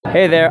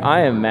Hey there,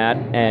 I am Matt,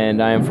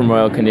 and I am from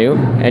Royal Canoe,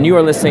 and you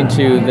are listening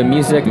to the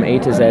Music from A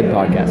to Z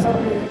podcast.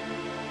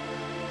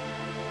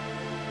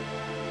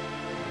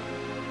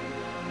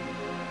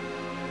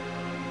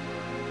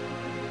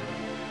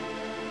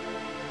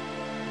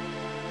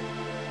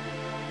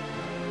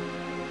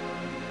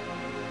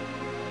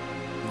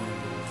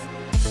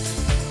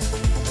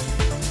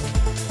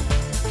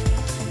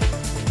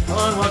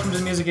 Hello and welcome to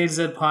the Music A to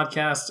Z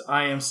podcast.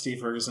 I am Steve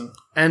Ferguson.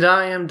 And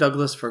I am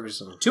Douglas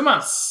Ferguson. 2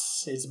 months.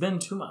 It's been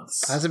 2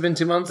 months. Has it been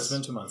 2 months? It's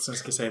been 2 months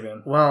since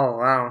Kasabian. Well,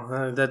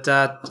 wow. There's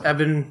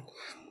been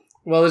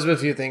a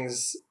few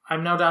things.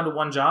 I'm now down to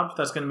one job.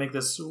 That's going to make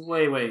this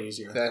way, way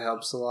easier. That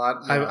helps a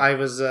lot. Yeah. I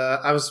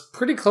was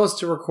pretty close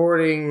to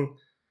recording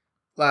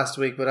last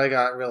week, but I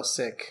got real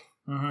sick.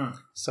 Mm-hmm.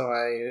 So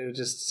I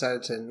just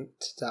decided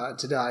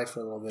to die for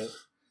a little bit.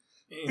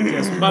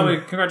 Yes. By the way,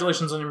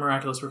 congratulations on your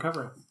miraculous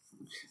recovery.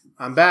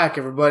 I'm back,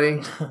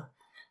 everybody.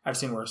 I've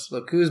seen worse.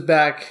 Look who's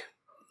back.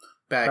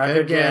 Back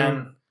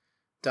again.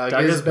 Doug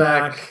is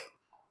back.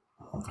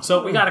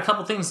 So we got a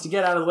couple things to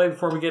get out of the way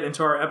before we get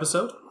into our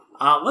episode.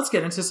 Let's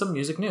get into some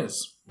music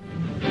news.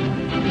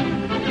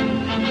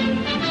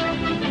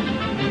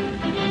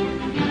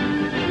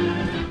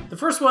 The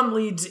first one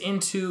leads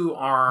into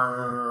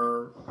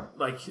our,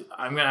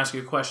 I'm going to ask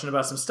you a question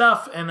about some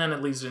stuff, and then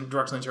it leads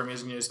directly into our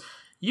music news.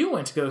 You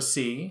went to go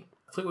see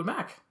Fleetwood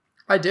Mac.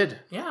 I did.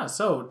 Yeah,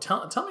 so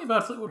tell me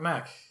about Fleetwood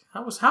Mac.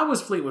 How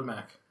was Fleetwood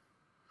Mac?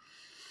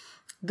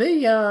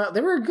 They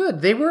were good.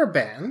 They were a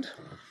band.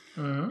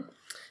 Mm-hmm.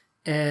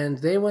 And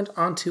they went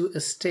onto a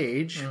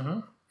stage Mm-hmm.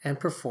 and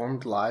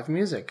performed live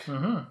music.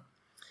 Mm-hmm.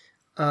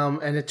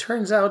 And it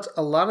turns out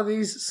a lot of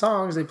these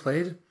songs they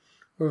played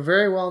were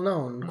very well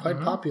known, quite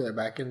Mm-hmm. popular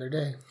back in their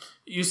day.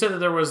 You said that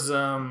there was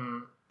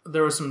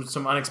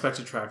some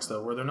unexpected tracks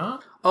though, were there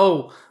not?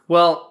 Oh,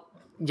 well,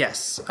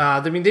 yes.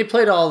 They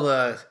played all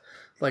a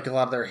lot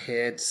of their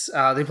hits.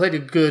 They played a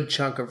good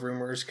chunk of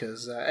Rumors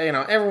because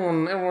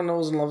everyone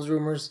knows and loves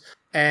Rumors.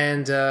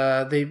 And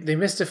they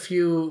missed a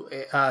few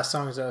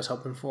songs that I was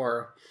hoping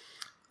for,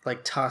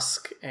 like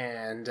Tusk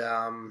and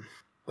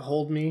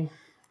Hold Me.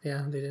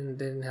 Yeah, they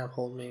didn't have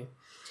Hold Me,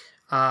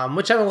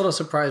 which I'm a little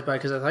surprised by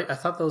because I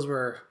thought those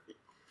were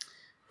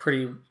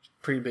pretty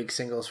big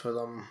singles for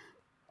them.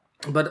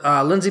 But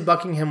Lindsey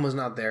Buckingham was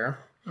not there,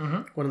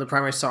 Mm-hmm. one of the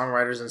primary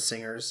songwriters and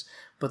singers.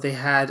 But they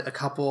had a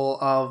couple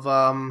of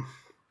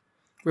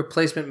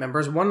replacement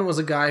members. One was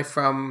a guy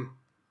from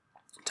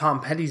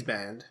Tom Petty's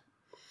band.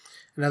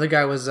 Another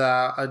guy was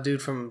a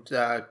dude from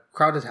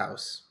Crowded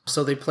House.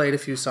 So they played a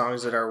few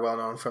songs that are well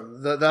known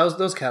from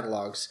those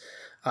catalogs.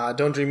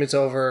 Don't Dream It's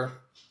Over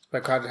by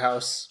Crowded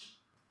House.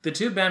 The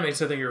two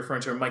bandmates I think you're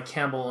referring to are Mike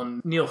Campbell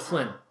and Neil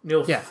Flynn.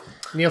 Neil Flynn.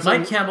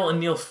 Mike Campbell and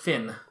Neil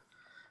Finn.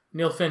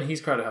 Neil Finn, he's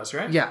Crowded House,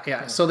 right?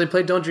 Yeah. So they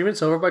played Don't Dream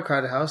It's Over by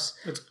Crowded House.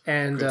 It's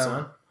and good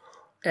song.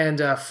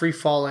 And Free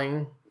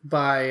Falling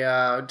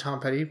by Tom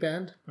Petty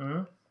band.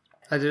 Mm-hmm.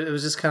 It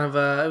was just kind of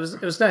it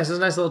was nice. It was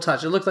a nice little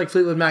touch. It looked like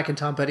Fleetwood Mac and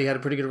Tom Petty had a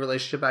pretty good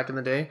relationship back in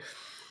the day.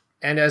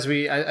 And as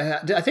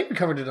I think we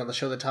covered it on the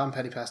show that Tom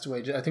Petty passed away.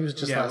 I think it was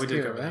just last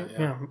year, right?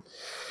 Yeah.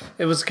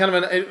 It was kind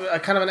of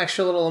an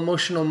extra little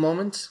emotional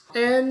moment,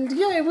 and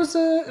yeah, it was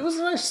a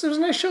nice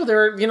show.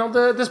 They're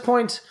at this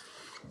point,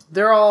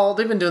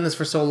 they've been doing this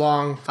for so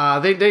long.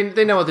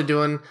 They know what they're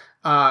doing.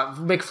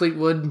 Mick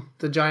Fleetwood,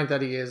 the giant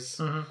that he is,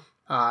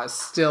 Mm-hmm.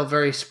 still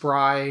very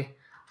spry.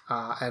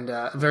 And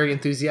a very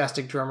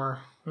enthusiastic drummer.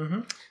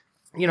 Mm-hmm.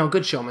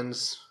 Good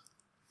showmans.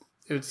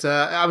 It's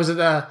I was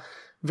at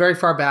very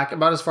far back,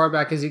 about as far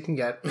back as you can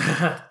get.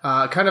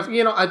 About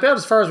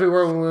as far as we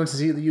were when we went to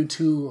see the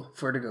U2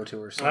 Vertigo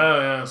tour. So, Oh,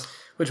 yes.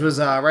 which was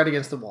right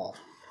against the wall.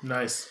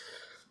 Nice.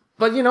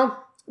 But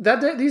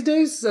these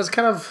days that's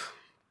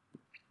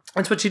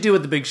what you do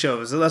with the big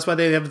shows. So that's why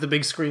they have the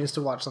big screens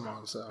to watch them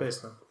on. So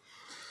Basically.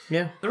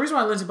 yeah. The reason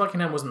why Lindsey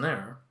Buckingham wasn't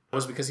there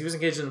was because he was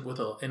engaged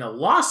in a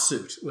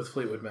lawsuit with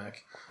Fleetwood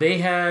Mac. They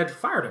had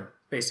fired him,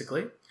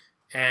 basically.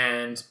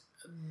 And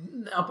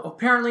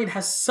apparently it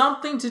has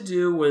something to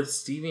do with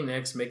Stevie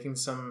Nicks making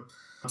some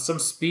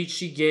speech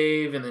she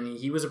gave, and then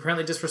he was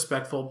apparently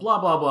disrespectful, blah,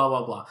 blah, blah,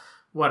 blah, blah.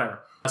 Whatever.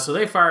 So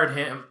they fired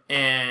him,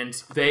 and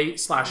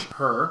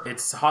they/her,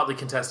 it's hotly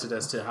contested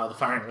as to how the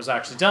firing was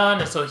actually done,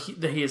 and so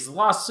his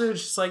lawsuit,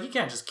 she's like, you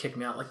can't just kick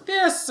me out like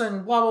this,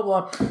 and blah,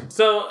 blah, blah.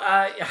 So,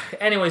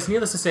 anyways,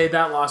 needless to say,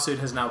 that lawsuit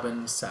has now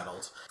been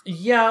settled.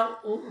 Yeah,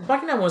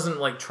 Buckingham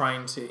wasn't,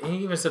 trying to, he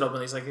even said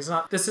openly,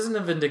 this isn't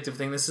a vindictive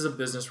thing, this is a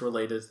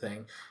business-related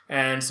thing.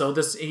 And so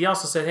he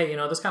also said, hey,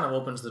 this kind of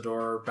opens the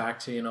door back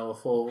to, a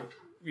full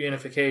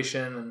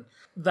reunification, and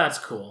that's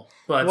cool.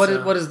 But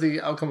What is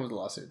the outcome of the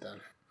lawsuit then?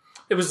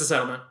 It was a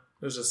settlement.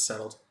 It was just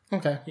settled.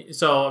 Okay.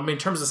 So, in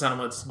terms of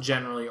settlements,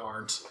 generally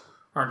aren't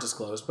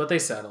disclosed, but they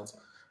settled.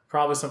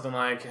 Probably something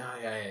like,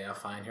 yeah,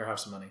 fine, here, have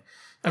some money.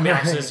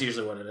 That's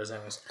usually what it is,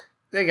 anyways.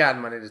 They got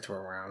money to tour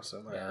around, so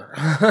whatever.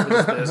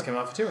 Yeah. They just came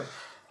off a tour.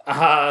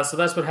 So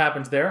that's what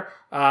happened there.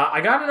 I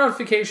got a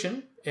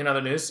notification in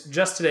other news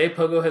just today.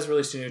 Pogo has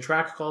released a new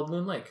track called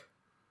Moon Lake.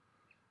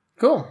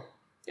 Cool.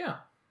 Yeah.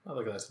 I'll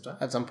look at that sometime.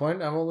 At some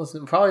point, I will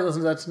probably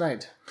listen to that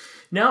tonight.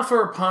 Now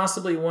for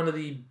possibly one of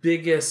the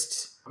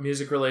biggest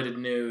music-related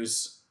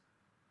news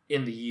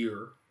in the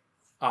year,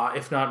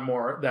 if not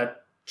more,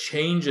 that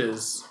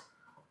changes.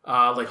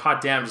 Like,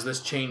 hot damn, does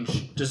this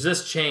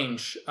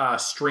change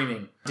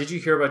streaming? Did you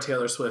hear about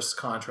Taylor Swift's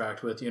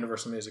contract with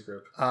Universal Music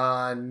Group?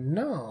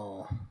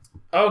 No.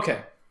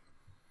 Okay.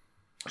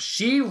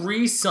 She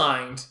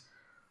re-signed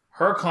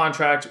her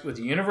contract with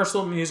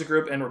Universal Music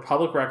Group and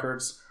Republic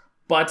Records,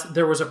 but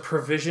there was a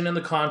provision in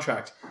the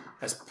contract.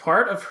 As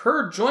part of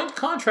her joint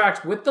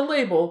contract with the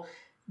label,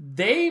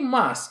 they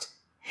must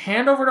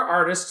hand over to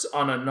artists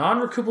on a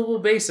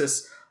non-recoupable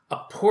basis a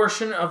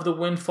portion of the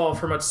windfall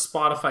from its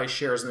Spotify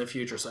shares in the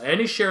future. So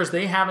any shares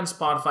they have in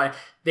Spotify,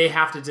 they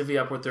have to divvy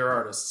up with their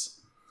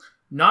artists.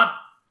 Not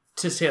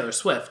to Taylor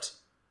Swift,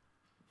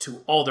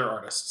 to all their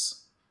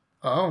artists.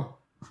 Oh.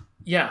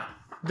 Yeah.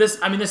 This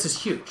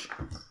is huge.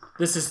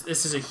 This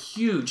is a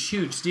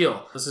huge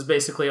deal. This is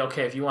basically,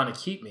 okay, if you want to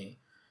keep me,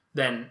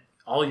 then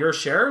all your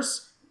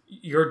shares,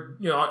 in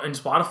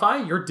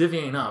Spotify, you're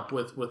divvying up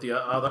with the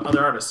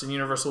other artists. And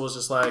Universal was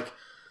just like,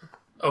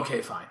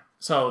 okay, fine.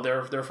 So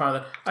they're fine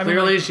with that.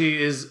 Clearly,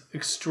 she is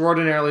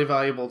extraordinarily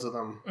valuable to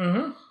them.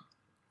 Mm-hmm.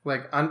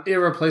 Like,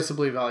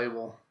 irreplaceably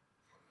valuable.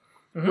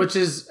 Mm-hmm. Which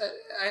is,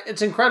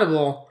 it's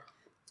incredible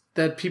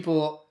that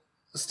people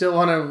still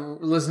want to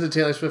listen to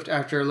Taylor Swift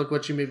after Look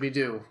What You Made Me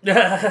Do.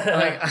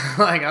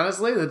 like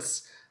honestly,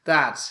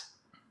 that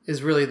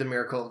is really the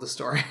miracle of the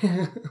story.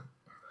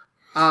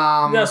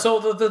 Yeah, so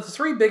the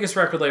three biggest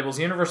record labels,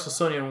 Universal,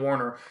 Sony, and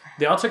Warner,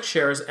 they all took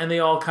shares, and they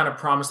all kind of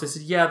promised. They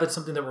said, yeah, that's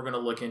something that we're going to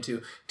look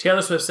into.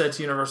 Taylor Swift said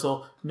to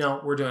Universal, no,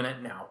 we're doing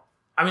it now.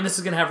 I mean, this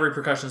is going to have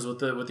repercussions with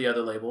the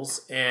other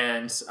labels,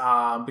 and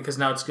because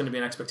now it's going to be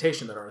an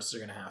expectation that artists are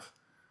going to have.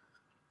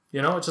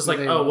 You know, it's just like,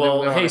 hey,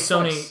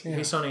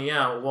 Sony,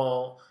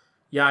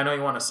 yeah, I know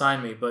you want to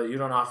sign me, but you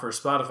don't offer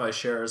Spotify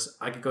shares.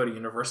 I could go to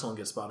Universal and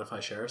get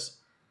Spotify shares.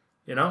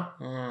 You know?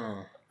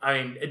 Mm. I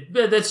mean,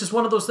 it's just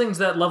one of those things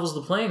that levels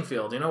the playing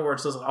field, you know, where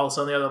it's just all of a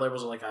sudden the other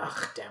labels are like,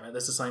 damn it,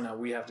 this is something that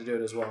we have to do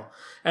it as well.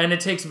 And it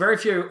takes very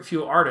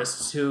few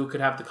artists who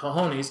could have the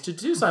cojones to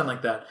do something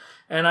like that.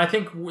 And I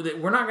think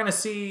we're not going to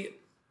see...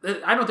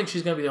 I don't think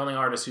she's going to be the only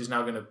artist who's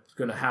now going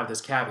to have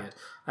this caveat.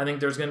 I think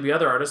there's going to be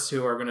other artists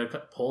who are going to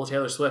pull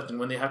Taylor Swift, and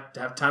when they have to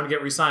have time to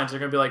get re-signed, they're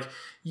going to be like,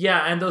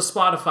 yeah, and those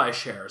Spotify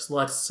shares,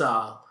 let's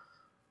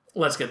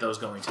get those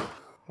going too.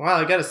 Wow,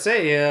 I got to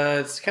say,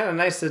 it's kind of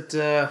nice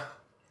that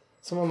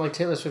someone like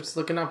Taylor Swift's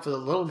looking out for the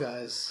little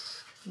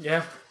guys.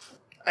 Yeah.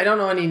 I don't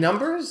know any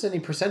numbers, any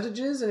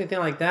percentages, anything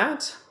like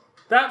that.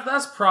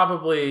 That's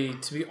probably,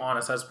 to be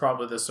honest, that's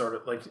probably the sort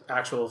of, like,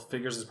 actual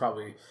figures is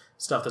probably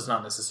stuff that's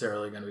not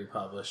necessarily going to be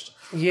published.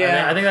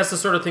 Yeah. I think that's the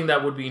sort of thing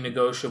that would be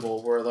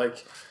negotiable, where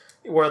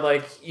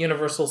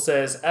Universal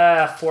says,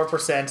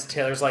 4%,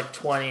 Taylor's like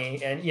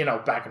 20,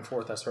 and, back and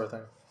forth, that sort of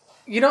thing.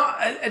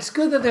 It's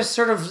good that this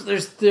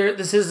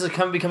is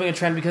becoming a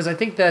trend, because I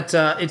think that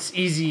it's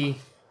easy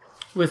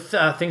with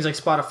things like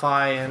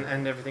Spotify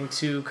and everything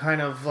to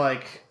kind of,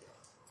 like...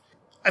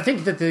 I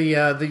think that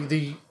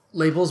the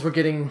labels were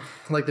getting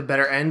like the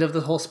better end of the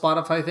whole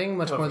Spotify thing,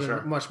 much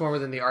more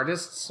than the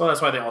artists. Well,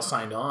 that's why they all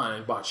signed on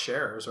and bought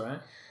shares, right?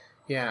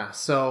 Yeah.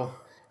 So,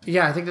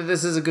 yeah, I think that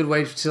this is a good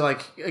way to,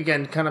 like,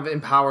 again, kind of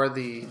empower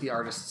the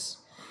artists.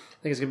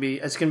 I think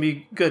it's gonna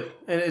be good,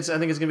 and I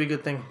think it's gonna be a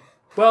good thing.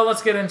 Well,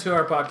 let's get into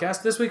our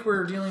podcast. This week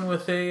we're dealing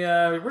with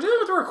a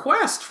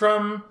request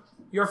from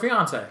your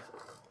fiance.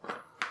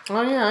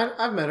 Oh yeah,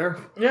 I've met her.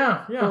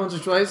 Yeah. Once or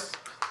twice.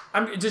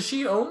 Does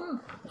she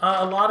own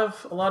a lot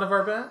of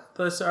our bet?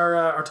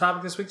 Our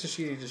topic this week. Does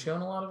she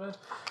own a lot of it?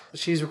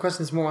 She's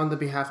requesting this more on the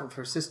behalf of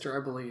her sister,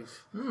 I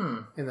believe.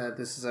 In that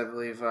this is, I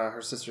believe,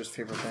 her sister's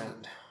favorite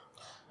band.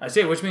 I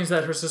see, which means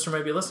that her sister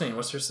may be listening.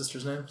 What's her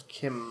sister's name?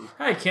 Kim.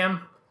 Hi,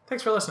 Kim.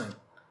 Thanks for listening.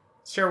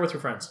 Share it with your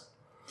friends.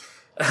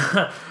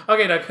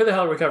 Okay, Doug. Who the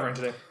hell are we covering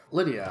today?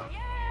 Lydia.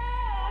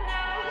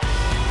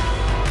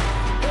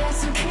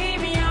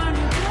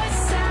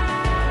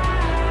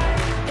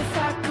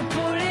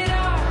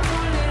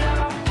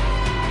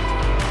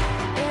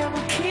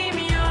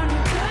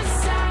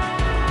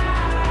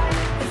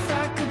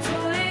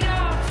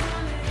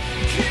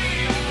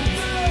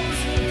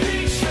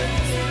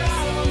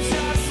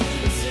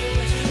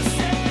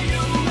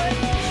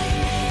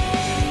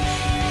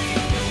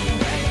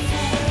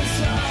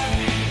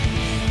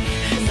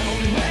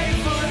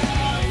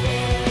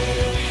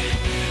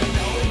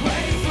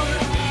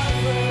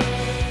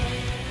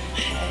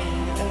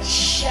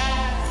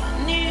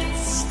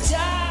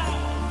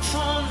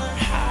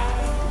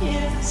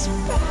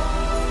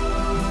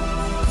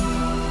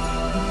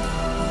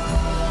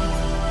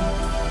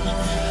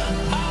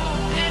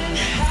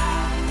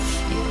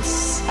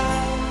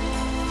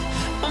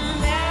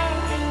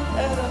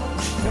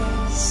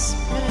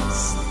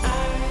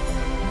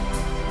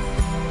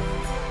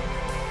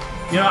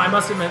 I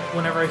must admit,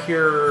 whenever I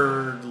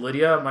hear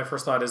Lydia, my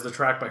first thought is the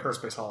track by Her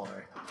Space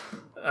Holiday.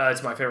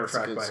 It's my favorite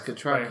track by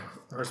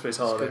Her Space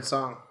Holiday. It's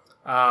a good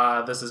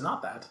song. This is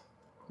not that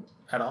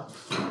at all.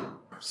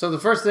 So the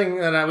first thing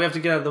that we have to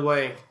get out of the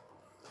way,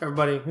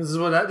 everybody, this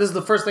is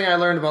the first thing I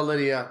learned about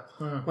Lydia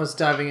once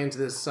diving into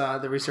this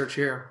the research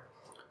here.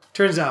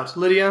 Turns out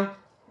Lydia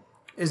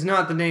is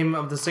not the name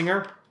of the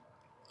singer.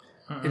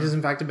 It is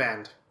in fact a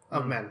band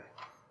of men.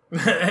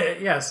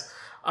 Yes,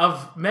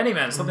 of many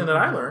men. Something that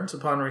I learned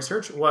upon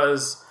research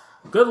was,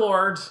 good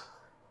Lord,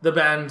 the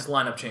band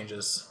lineup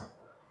changes.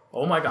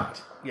 Oh my God.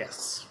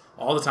 Yes.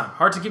 All the time.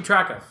 Hard to keep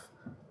track of.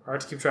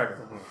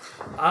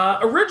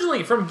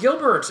 Originally from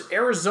Gilbert,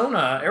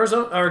 Arizona,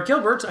 or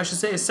Gilbert, I should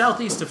say, is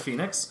southeast of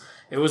Phoenix.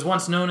 It was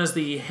once known as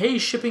the hay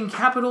shipping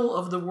capital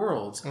of the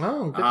world.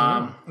 Oh, good to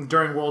know.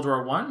 During World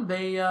War I,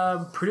 they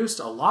produced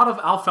a lot of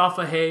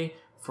alfalfa hay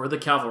for the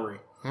cavalry.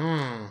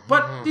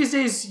 But these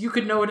days, you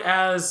could know it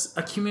as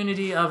a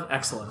community of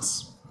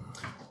excellence.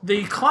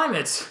 The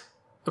climate,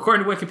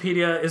 according to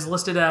Wikipedia, is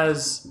listed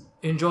as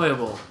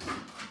enjoyable.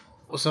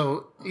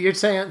 So you're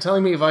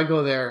telling me if I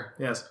go there,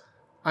 Yes.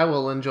 I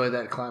will enjoy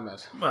that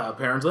climate. Well,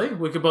 apparently.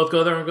 We could both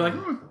go there and be like,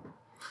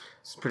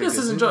 It's pretty this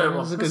good. is enjoyable.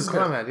 It's a This good is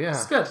climate, yeah.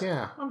 It's good.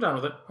 Yeah. I'm done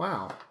with it.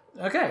 Wow.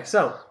 Okay,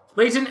 so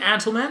Leighton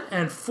Antleman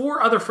and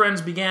 4 other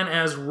friends began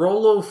as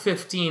Rolo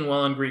 15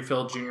 while in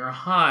Greenfield Junior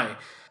High.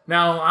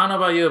 Now, I don't know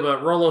about you,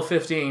 but Rolo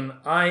 15,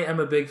 I am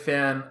a big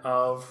fan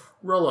of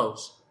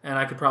Rolos, and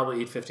I could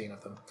probably eat 15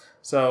 of them.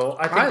 So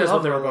I think that's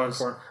what they were going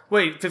for.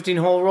 Wait, 15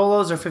 whole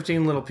Rolos or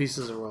 15 little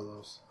pieces of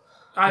Rolos?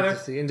 Either.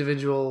 Just the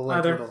individual, like,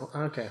 Either. little...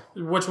 Okay.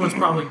 Which one's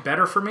probably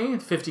better for me?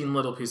 15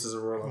 little pieces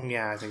of Rolo.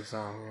 Yeah, I think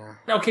so,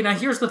 yeah. Okay, now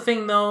here's the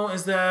thing, though,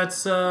 is that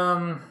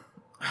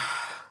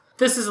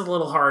this is a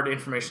little hard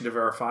information to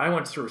verify. I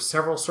went through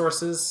several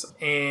sources,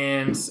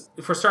 and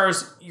for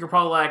starters, you're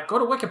probably like, go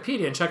to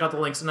Wikipedia and check out the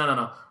links.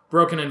 No.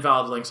 Broken and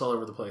invalid links all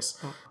over the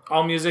place.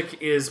 All Music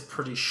is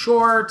pretty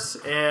short,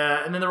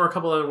 and then there were a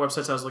couple other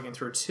websites I was looking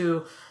through,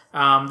 too.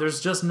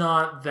 There's just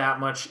not that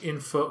much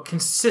info,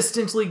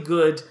 consistently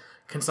good,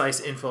 concise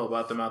info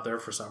about them out there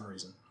for some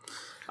reason.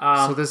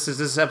 So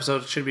this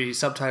episode should be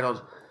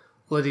subtitled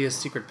Lydia's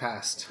Secret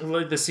Past.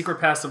 The Secret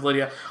Past of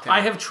Lydia. Yeah.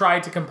 I have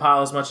tried to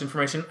compile as much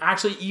information.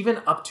 Actually, even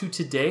up to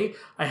today,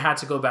 I had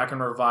to go back and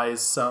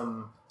revise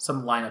some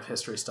lineup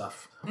history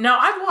stuff. Now,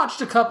 I've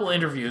watched a couple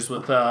interviews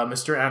with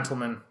Mr.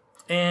 Antleman,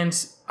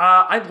 and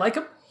I like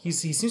him. He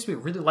seems to be a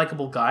really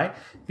likable guy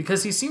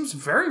because he seems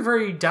very,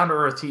 very down to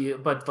earth,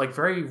 but like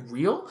very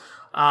real.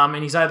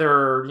 And he's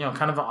either,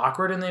 kind of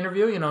awkward in the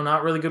interview,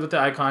 not really good with the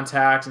eye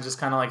contact and just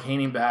kind of like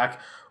hanging back,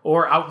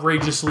 or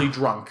outrageously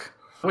drunk,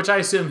 which I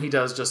assume he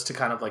does just to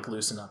kind of like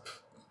loosen up,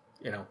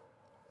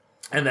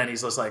 And then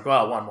he's just like,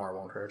 well, one more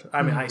won't hurt.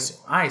 I mean,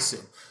 I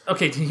assume.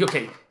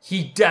 Okay,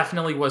 he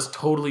definitely was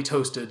totally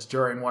toasted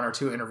during 1 or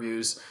 2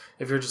 interviews.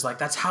 If you're just like,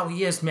 that's how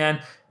he is,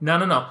 man.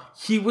 No.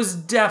 He was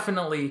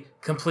definitely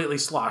completely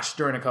sloshed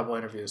during a couple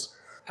interviews.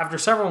 After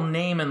several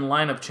name and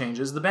lineup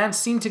changes, the band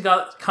seemed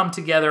to come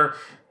together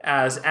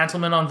as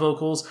Antleman on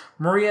vocals,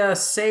 Maria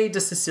Say de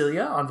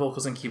Cecilia on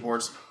vocals and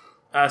keyboards,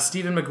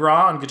 Stephen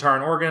McGraw on guitar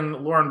and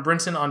organ, Lauren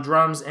Brinson on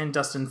drums, and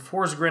Dustin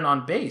Forsgren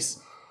on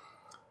bass.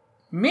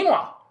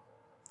 Meanwhile,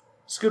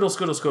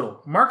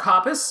 Scoodle, Mark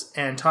Hoppus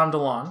and Tom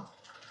DeLonge,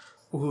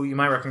 who you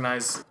might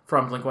recognize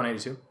from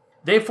Blink-182,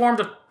 they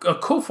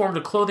co-formed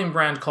a clothing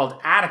brand called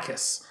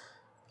Atticus,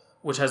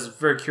 which has a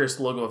very curious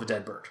logo of a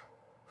dead bird.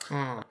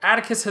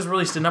 Atticus has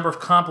released a number of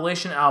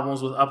compilation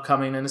albums with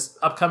upcoming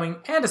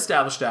and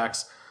established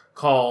acts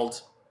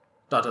called ...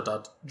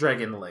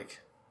 Drag in the Lake.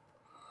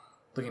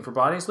 Looking for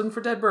bodies? Looking for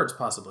dead birds,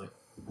 possibly.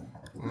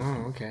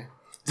 Okay.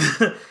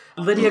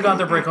 Lydia got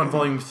their break on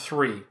Volume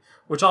 3,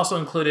 which also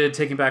included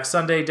Taking Back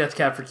Sunday, Death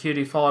Cab for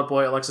Cutie, Fall Out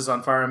Boy, Alexis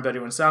on Fire, and Betty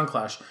When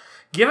Soundclash.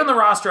 Given the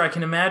roster, I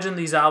can imagine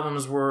these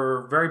albums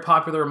were very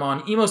popular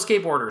among emo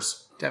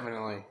skateboarders.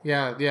 Definitely.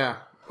 Yeah.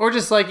 Or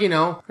just like,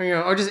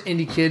 or just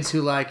indie kids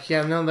who like,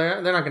 they're not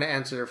going to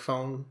answer their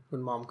phone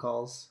when mom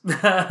calls.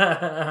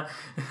 Yeah.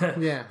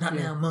 Not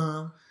now,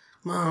 Mom.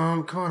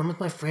 Mom, come on, I'm with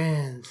my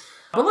friends.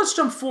 But let's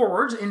jump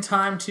forward in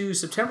time to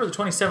September the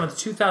 27th,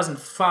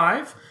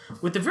 2005,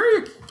 with the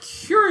very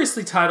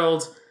curiously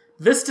titled,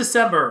 This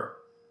December,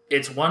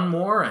 It's One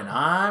More and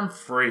I'm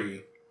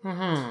Free.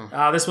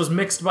 This was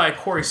mixed by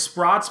Corey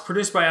Sprotz,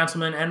 produced by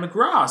Antleman and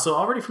McGraw. So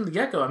already from the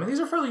get-go, I mean, these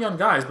are fairly young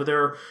guys, but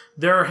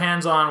they're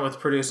hands-on with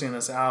producing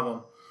this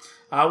album.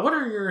 What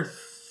are your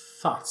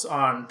thoughts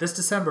on This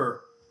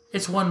December,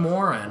 It's One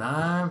More and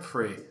I'm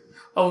Free?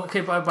 Oh,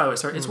 okay, by the way,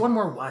 sorry. It's one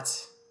more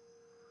what?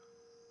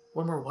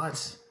 One more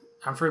what?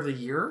 I'm free of the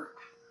year?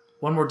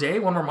 One more day?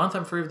 One more month?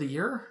 I'm free of the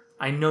year?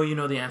 I know you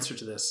know the answer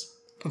to this.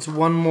 It's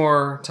one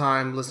more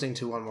time listening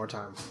to one more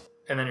time.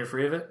 And then you're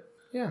free of it?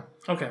 Yeah.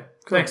 Okay.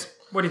 Cool. Thanks.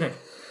 What do you think?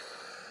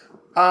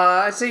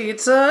 I'd say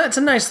it's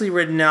a nicely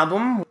written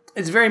album.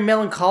 It's very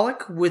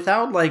melancholic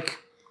without like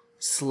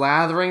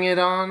slathering it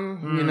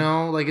on,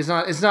 like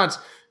it's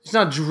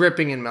not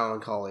dripping in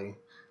melancholy,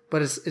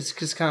 but it's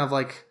just kind of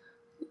like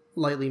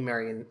lightly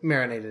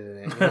marinated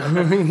in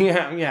it.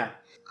 Yeah.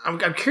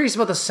 I'm curious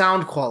about the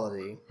sound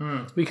quality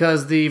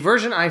because the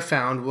version I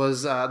found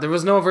was there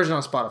was no version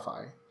on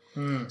Spotify,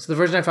 so the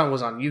version I found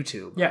was on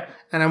YouTube. Yeah,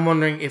 and I'm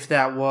wondering if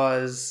that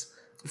was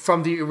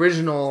from the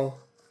original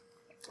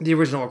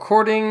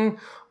recording,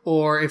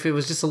 or if it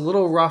was just a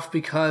little rough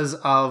because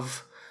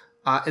of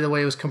the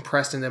way it was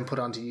compressed and then put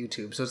onto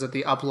YouTube. So is it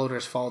the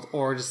uploader's fault,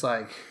 or just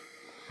like,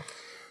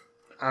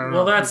 I don't know.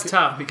 Well, that's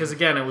tough because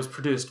again, it was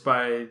produced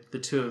by the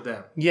two of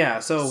them. Yeah,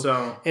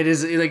 so it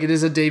is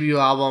a debut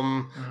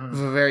album of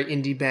a very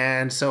indie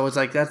band. So it's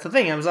like, that's the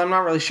thing. I'm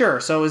not really sure.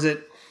 So is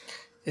it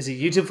a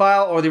YouTube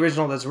file or the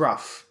original that's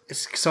rough?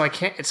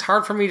 It's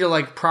hard for me to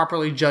like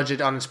properly judge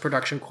it on its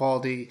production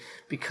quality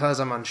because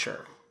I'm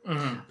unsure.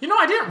 You know,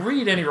 I didn't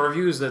read any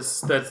reviews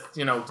that's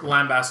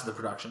lambasted the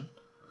production.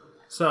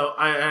 So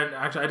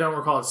I don't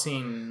recall it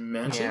seeing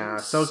mentioned. Yeah,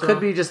 so it could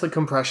be just the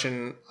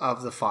compression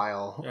of the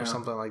file or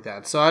something like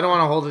that. So I don't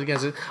want to hold it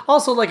against it.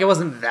 Also, like, it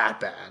wasn't that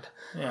bad.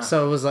 Yeah.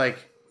 So it was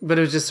like, but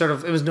it was just sort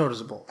of, it was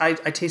noticeable. I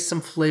taste some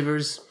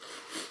flavors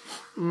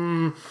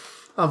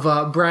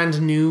of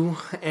Brand New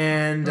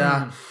and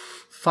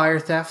Fire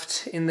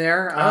Theft in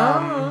there.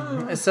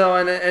 So,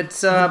 and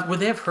it's... would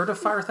they have heard of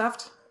Fire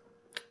Theft?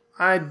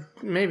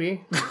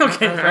 Maybe.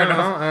 Okay, fair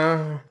enough.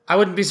 Know. I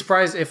wouldn't be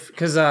surprised if,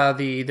 because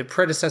the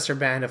predecessor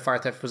band of Fire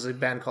Theft was a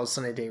band called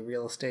Sunny Day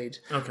Real Estate,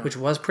 which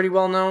was pretty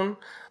well known.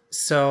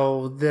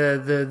 So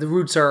the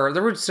roots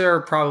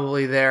are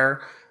probably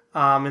there,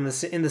 in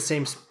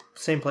the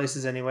same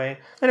places anyway.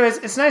 Anyways,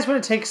 it's nice when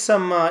it takes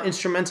some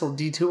instrumental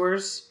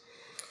detours,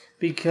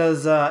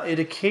 because it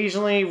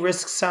occasionally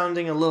risks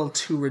sounding a little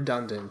too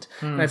redundant,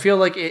 and I feel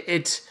like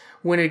it.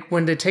 When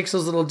it takes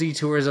those little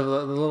detours of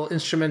the little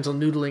instrumental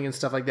noodling and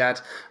stuff like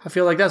that, I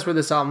feel like that's where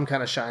this album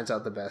kind of shines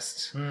out the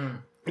best.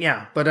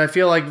 Yeah, but I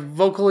feel like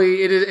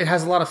vocally it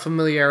has a lot of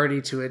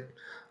familiarity to it,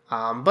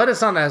 but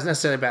it's not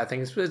necessarily a bad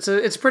thing.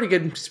 It's pretty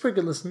good. It's a pretty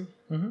good listen.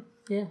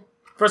 Yeah.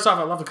 First off,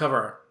 I love the cover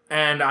art,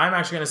 and I'm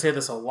actually going to say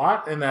this a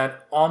lot. In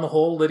that, on the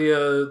whole,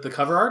 Lydia, the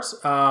cover art,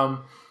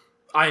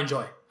 I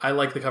enjoy. I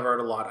like the cover art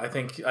a lot. I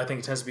think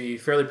it tends to be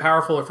fairly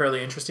powerful or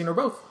fairly interesting, or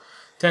both.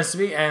 Tends to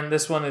be, and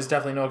this one is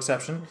definitely no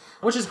exception,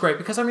 which is great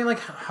because I don't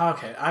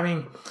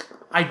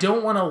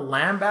want to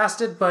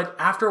lambast it, but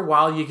after a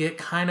while you get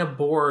kind of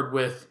bored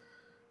with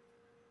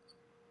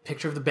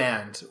picture of the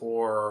band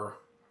or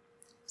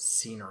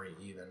scenery,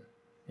 even,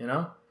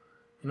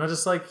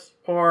 just like,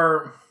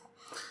 or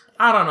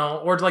I don't know,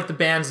 or like the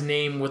band's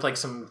name with like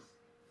some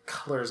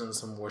colors and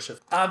some worship.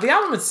 The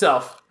album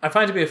itself, I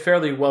find to be a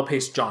fairly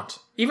well-paced jaunt,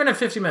 even at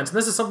 50 minutes. And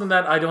this is something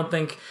that I don't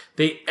think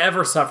they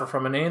ever suffer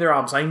from in any of their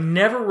albums. I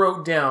never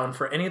wrote down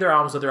for any of their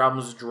albums that their album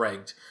was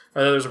dragged,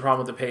 or that there's a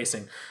problem with the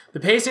pacing.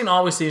 The pacing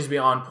always seems to be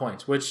on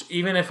point, which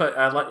even if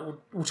I like,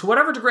 to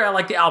whatever degree I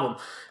like the album,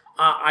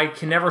 I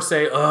can never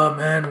say, oh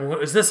man,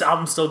 is this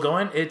album still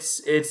going? It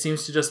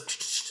seems to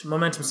just,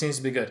 momentum seems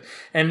to be good.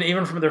 And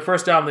even from their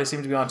first album, they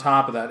seem to be on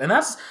top of that.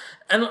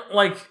 And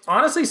like,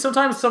 honestly,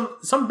 sometimes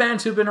some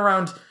bands who've been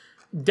around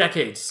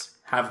decades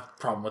have a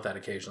problem with that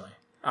occasionally.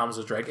 Albums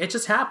with drag. It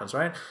just happens,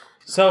 right?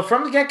 So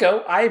from the get-go,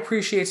 I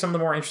appreciate some of the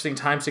more interesting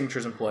time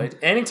signatures employed.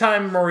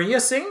 Anytime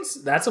Maria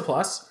sings, that's a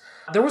plus.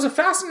 There was a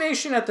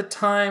fascination at the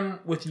time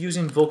with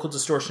using vocal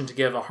distortion to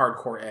give a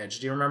hardcore edge.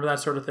 Do you remember that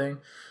sort of thing?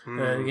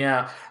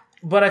 Yeah.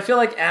 But I feel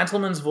like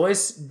Antelman's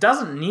voice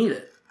doesn't need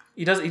it.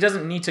 He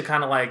doesn't need to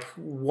kind of like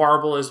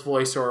warble his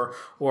voice or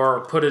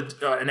put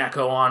an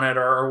echo on it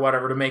or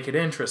whatever to make it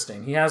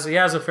interesting. He has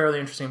a fairly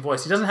interesting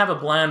voice. He doesn't have a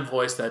bland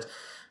voice that,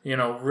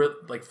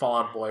 like Fall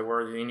Out Boy,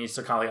 where he needs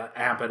to kind of like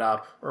amp it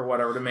up or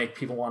whatever to make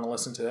people want to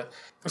listen to it.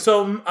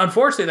 So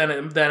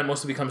unfortunately, then it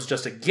mostly becomes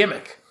just a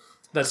gimmick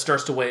that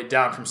starts to weigh it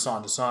down from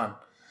song to song.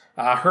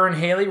 Her and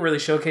Haley really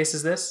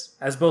showcases this,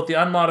 as both the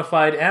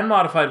unmodified and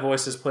modified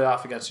voices play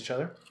off against each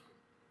other.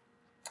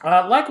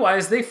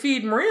 Likewise, they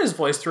feed Maria's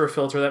voice through a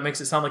filter that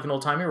makes it sound like an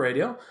old-timey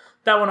radio.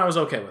 That one I was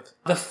okay with.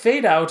 The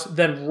fade out,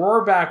 then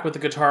roar back with the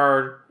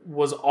guitar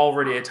was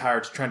already a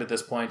tired trend at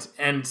this point,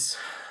 and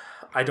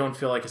I don't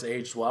feel like it's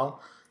aged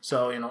well.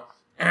 So, and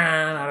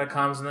out it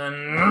comes, and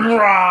then,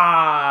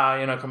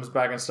 comes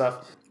back and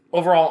stuff.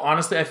 Overall,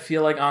 honestly, I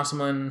feel like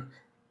Antelman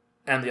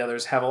and the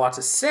others have a lot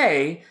to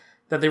say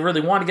that they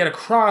really want to get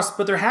across,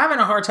 but they're having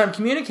a hard time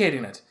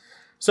communicating it.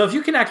 So if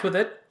you connect with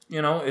it,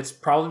 it's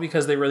probably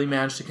because they really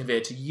managed to convey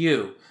it to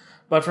you.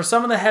 But for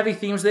some of the heavy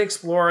themes they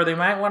explore, they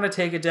might want to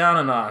take it down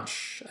a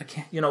notch. I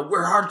can't,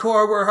 we're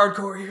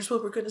hardcore, here's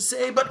what we're going to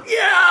say, but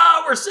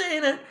yeah, we're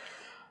saying it.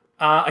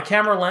 A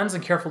Camera Lens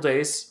and Careful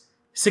Days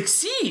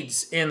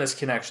succeeds in this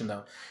connection,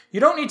 though. You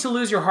don't need to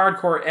lose your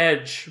hardcore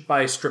edge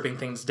by stripping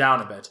things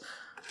down a bit.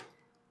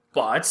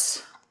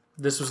 But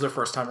this was their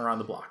first time around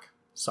the block.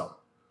 So,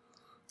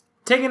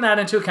 taking that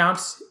into account,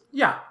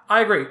 yeah,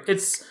 I agree.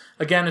 It's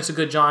a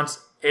good jaunt.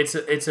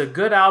 It's a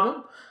good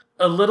album,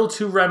 a little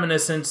too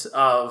reminiscent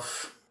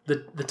of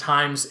the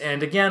times,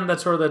 and again,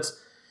 that's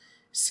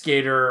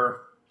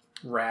skater,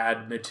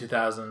 rad,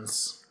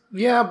 mid-2000s.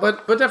 Yeah,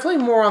 but definitely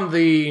more on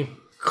the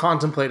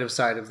contemplative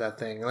side of that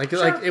thing. Like, sure.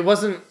 Like it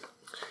wasn't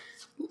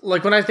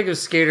like when I think of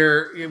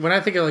skater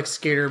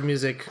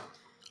music,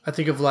 I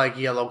think of like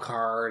Yellow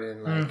Card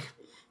and like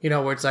You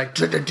know, where it's like,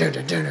 you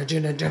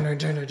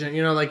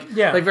know, like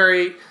Yeah. like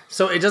very.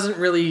 So it doesn't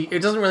really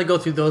go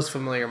through those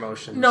familiar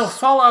motions. No,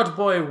 Fall Out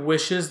Boy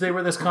wishes they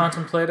were this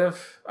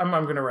contemplative. I'm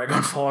going to rag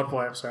on Fall Out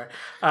Boy. I'm sorry.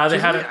 They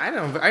had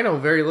I know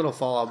very little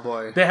Fall Out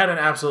Boy. They had an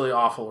absolutely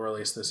awful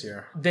release this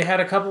year. They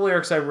had a couple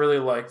lyrics I really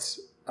liked.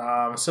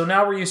 So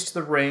now we're used to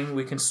the rain.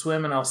 We can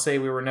swim, and I'll say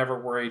we were never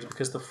worried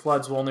because the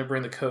floods will only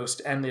bring the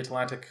coast and the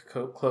Atlantic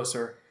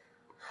closer.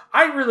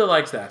 I really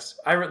liked that.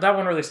 That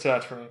one really stood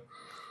out for me.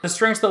 The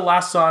strengths of the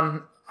last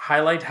song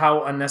highlight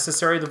how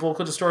unnecessary the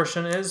vocal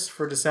distortion is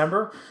for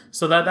December.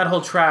 So that whole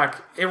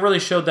track, it really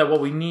showed that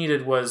what we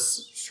needed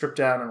was stripped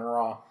down and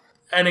raw.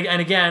 And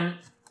again,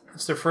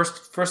 it's their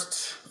first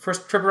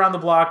trip around the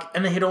block,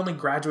 and they had only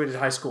graduated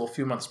high school a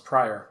few months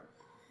prior.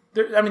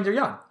 They're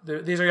young.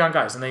 These are young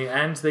guys, and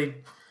they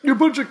You're a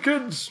bunch of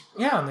kids.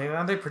 yeah,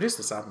 and they produced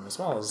this album as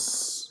well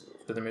as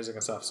did the music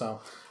and stuff. So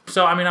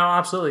I mean, I'll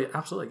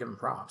absolutely give them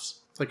props.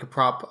 Like a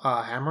prop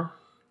hammer.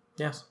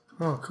 Yes.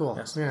 Oh, cool.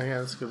 Yes. Yeah,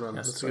 that's a good one.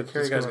 Yes. That's a Like, good.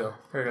 here you that's guys a good go. one.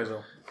 Here you guys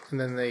go. And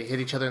then they hit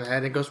each other in the head,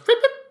 and it goes rip,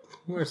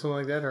 rip, or something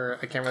like that. Or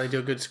I can't really do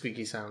a good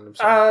squeaky sound. I'm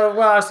sorry.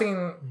 Well, I was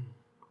thinking.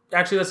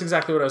 Actually, that's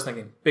exactly what I was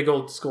thinking. Big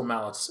old school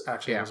mallets.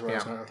 Actually, Yeah, is where I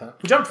was yeah. going with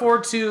that. We jump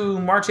forward to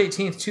March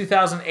 18th,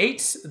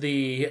 2008.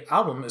 The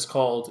album is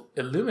called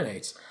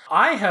Illuminate.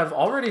 I have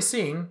already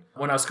seen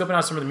when I was scoping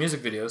out some of the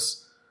music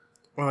videos.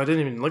 Well, I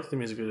didn't even look at the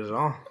music videos at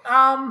all.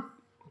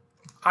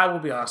 I will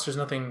be honest. There's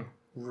nothing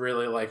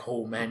really like,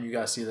 oh man, you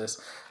guys see this.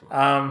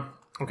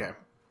 Okay.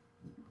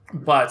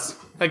 But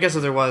I guess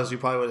if there was, you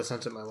probably would have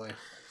sent it my way.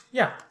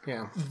 yeah,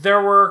 Yeah.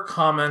 there were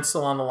comments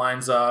along the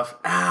lines of,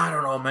 I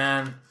don't know,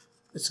 man.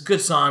 It's a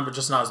good song, but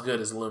just not as good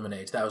as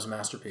Illuminate. That was a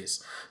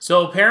masterpiece.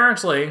 So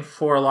apparently,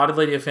 for a lot of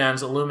Lydia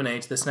fans,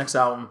 Illuminate, this next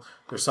album,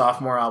 their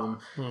sophomore album,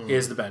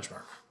 is the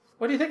benchmark.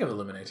 What do you think of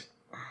Illuminate?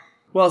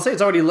 Well, I'll say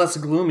it's already less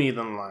gloomy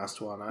than the last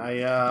one.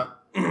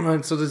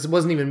 So this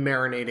wasn't even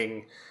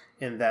marinating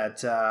in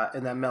that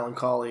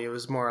melancholy. It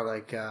was more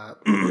like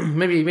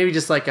maybe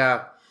just like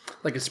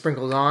it's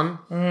sprinkled on.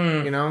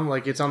 You know,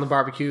 like it's on the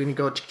barbecue and you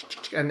go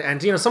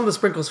and you know some of the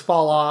sprinkles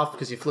fall off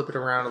because you flip it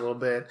around a little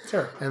bit.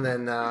 Sure. And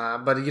then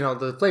but you know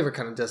the flavor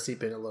kind of does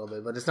seep in a little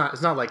bit, but it's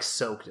not like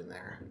soaked in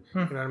there.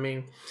 You know what I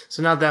mean?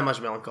 So not that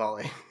much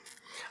melancholy.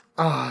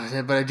 Oh,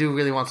 yeah, but I do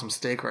really want some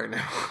steak right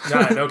now.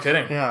 Nah, no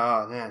kidding.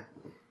 Yeah, oh man.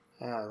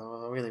 Yeah,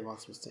 I really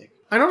want some steak.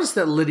 I noticed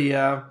that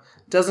Lydia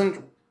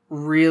doesn't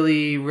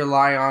really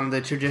rely on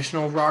the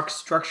traditional rock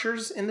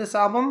structures in this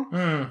album.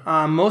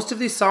 Most of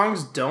these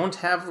songs don't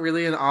have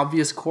really an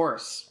obvious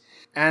chorus.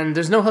 And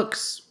there's no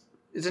hooks.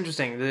 It's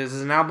interesting. This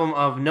is an album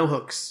of no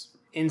hooks.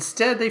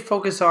 Instead, they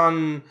focus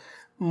on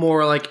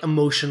more like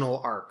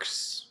emotional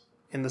arcs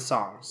in the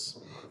songs.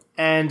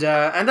 And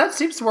that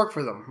seems to work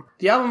for them.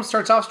 The album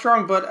starts off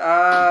strong, but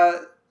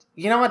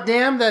you know what?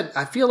 Damn, that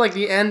I feel like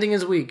the ending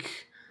is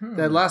weak.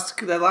 That last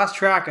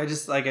track, I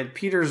just like it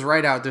peters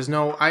right out. There's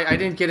no, I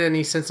didn't get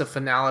any sense of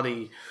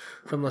finality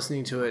from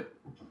listening to it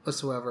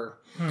whatsoever.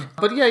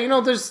 But yeah, you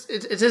know, it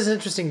is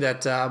interesting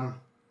that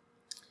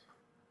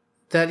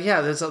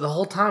there's the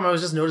whole time I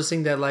was just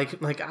noticing that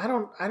like I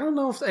don't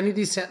know if any of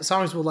these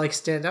songs will like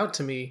stand out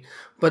to me,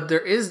 but there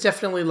is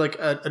definitely like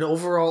an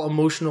overall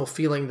emotional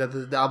feeling that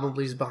the album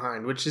leaves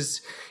behind, which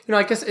is, you know,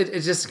 I guess it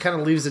just kind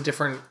of leaves a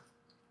different,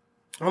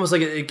 almost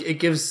like it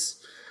gives.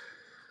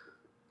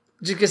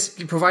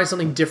 Just provide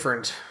something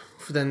different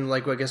than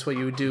like I guess what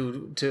you would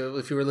do to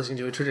if you were listening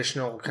to a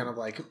traditional kind of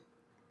like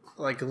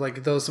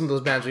some of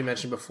those bands we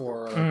mentioned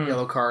before, like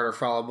Yellow Card or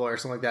Fall Out Boy or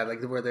something like that,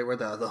 like where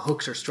the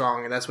hooks are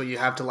strong and that's what you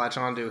have to latch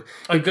onto.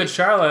 Like Good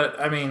Charlotte,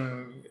 I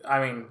mean,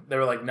 they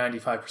were like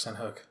 95%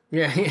 hook.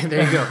 Yeah,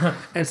 there you go.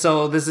 And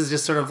so this is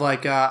just sort of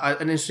like an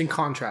interesting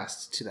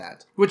contrast to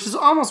that, which is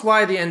almost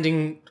why the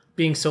ending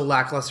being so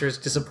lackluster is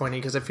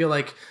disappointing, because I feel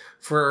like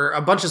for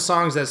a bunch of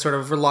songs that sort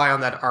of rely on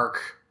that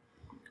arc,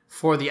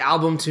 for the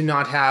album to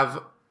not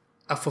have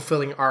a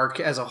fulfilling arc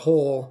as a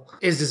whole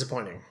is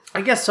disappointing.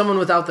 I guess someone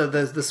without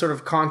the sort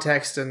of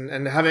context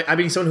and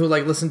having someone who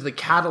like listened to the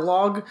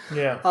catalog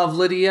of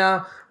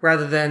Lydia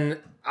rather than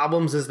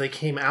albums as they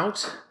came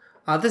out,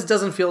 this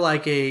doesn't feel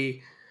like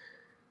a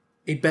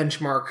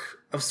benchmark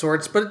of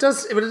sorts, but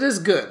it is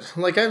good.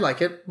 Like I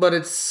like it, but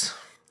it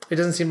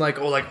doesn't seem like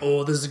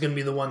this is gonna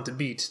be the one to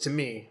beat to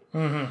me.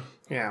 Mm-hmm.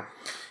 Yeah.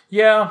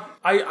 Yeah,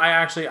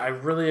 I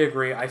really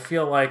agree. I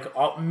feel like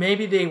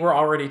maybe they were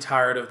already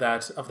tired of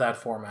that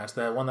format,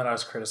 the one that I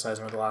was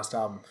criticizing with the last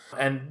album,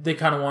 and they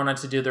kind of wanted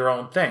to do their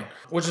own thing,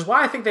 which is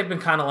why I think they've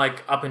been kind of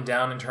like up and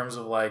down in terms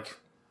of like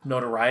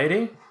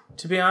notoriety.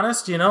 To be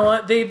honest, you know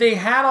what, they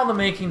had all the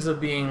makings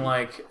of being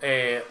like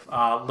a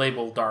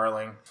label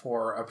darling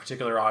for a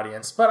particular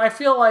audience, but I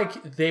feel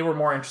like they were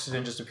more interested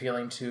in just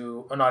appealing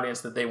to an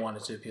audience that they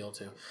wanted to appeal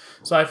to.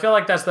 So I feel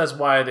like that's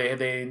why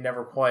they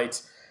never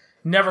quite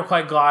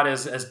got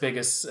as big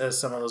as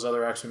some of those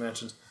other acts we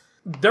mentioned.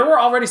 There were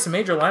already some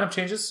major lineup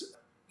changes.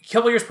 A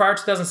couple years prior,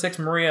 2006,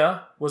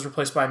 Maria was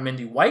replaced by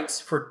Mindy White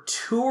for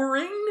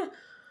touring,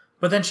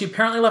 but then she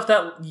apparently left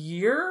that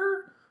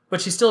year, but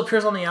she still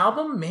appears on the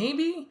album,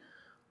 maybe?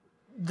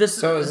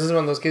 So is this one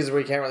of those cases where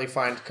you can't really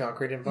find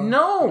concrete info?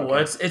 No,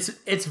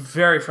 it's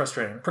very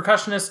frustrating.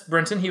 Percussionist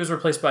Brinton, he was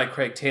replaced by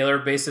Craig Taylor.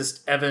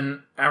 Bassist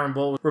Evan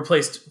Arenbull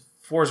replaced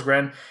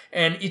Forsgren,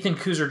 and Ethan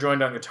Kuzer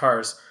joined on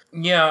guitars.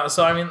 Yeah,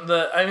 so I mean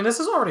this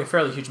is already a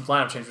fairly huge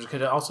lineup change, which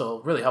could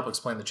also really help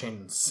explain the change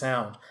in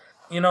sound.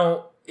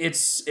 It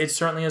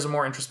certainly is a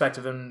more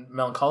introspective and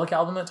melancholic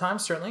album at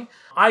times. Certainly,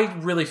 I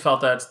really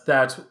felt that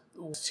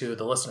to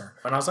the listener,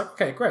 and I was like,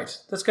 okay, great,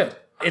 that's good.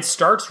 It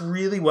starts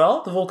really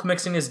well. The vocal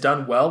mixing is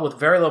done well with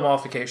very low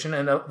modification,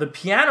 and the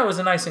piano is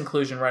a nice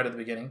inclusion right at the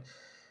beginning.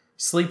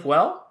 Sleep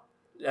Well,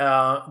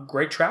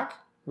 great track,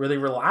 really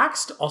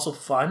relaxed, also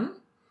fun.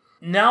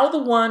 Now the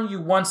One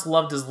You Once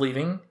Loved Is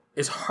Leaving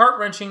is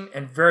heart-wrenching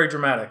and very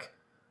dramatic.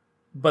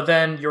 But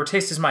then Your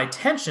Taste Is My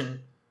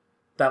Attention,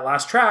 that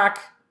last track,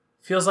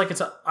 feels like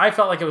I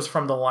felt like it was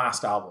from the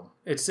last album.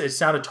 It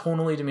sounded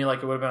tonally to me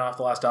like it would have been off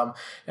the last album,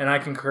 and I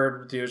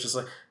concurred with you.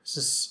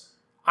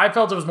 I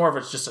felt it was more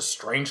of just a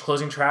strange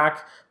closing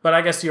track, but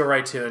I guess you're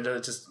right too. And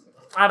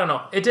I don't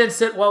know. It didn't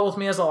sit well with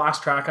me as the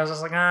last track. I was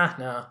just like,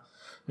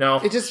 no.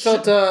 It just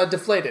felt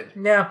deflated.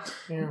 Yeah.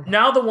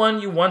 Now the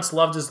One You Once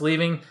Loved Is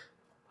Leaving,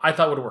 I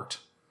thought would have worked.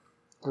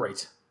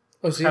 Great.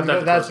 Oh, so you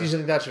think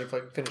that should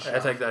have finished it I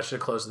think that should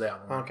have closed the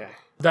album. Okay.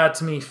 That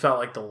to me felt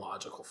like the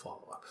logical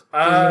follow-up.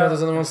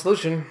 There's only one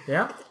solution.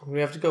 Yeah? We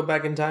have to go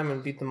back in time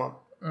and beat them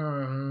up.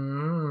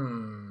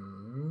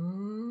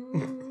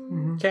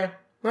 Okay.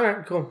 All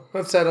right, cool.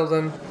 Let's settle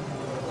then.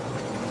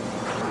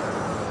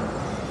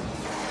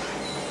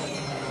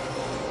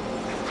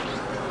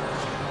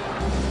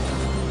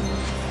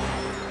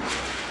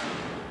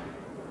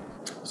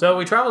 So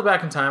we traveled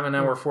back in time, and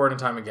now we're forward in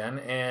time again,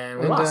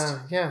 and we lost.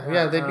 They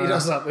beat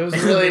us up. It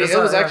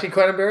was actually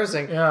quite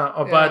embarrassing.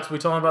 But we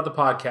told them about the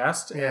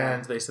podcast,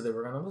 and they said they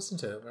were going to listen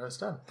to it when it was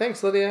done.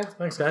 Thanks, Lydia.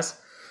 Thanks, guys.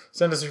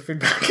 Send us your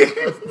feedback.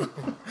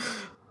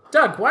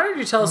 Doug, why don't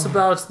you tell us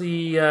about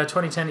the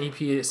 2010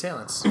 EP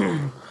Assailants?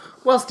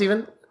 Well,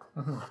 Stephen,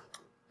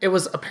 it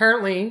was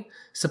apparently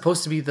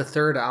supposed to be the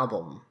third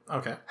album.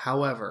 Okay.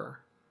 However,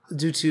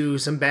 due to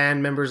some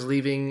band members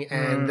leaving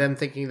and them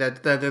thinking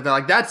that they're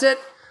like, that's it.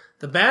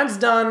 The band's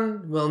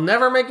done. We'll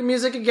never make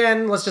music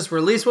again. Let's just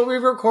release what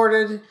we've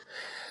recorded.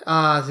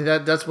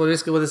 That's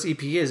basically what this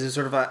EP is. It's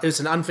it's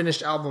an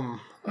unfinished album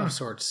of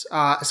sorts.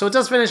 So it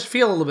does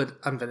feel a little bit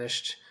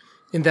unfinished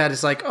in that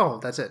it's like, oh,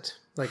 that's it.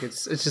 Like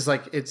it's just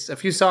like it's a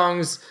few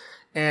songs,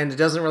 and it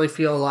doesn't really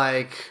feel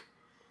like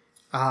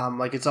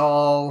it's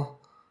all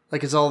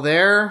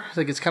there.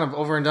 Like it's kind of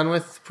over and done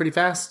with pretty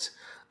fast.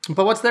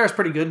 But what's there is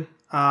pretty good.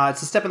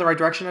 It's a step in the right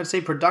direction, I'd say,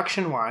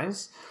 production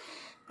wise.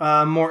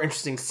 More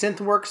interesting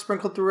synth work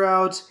sprinkled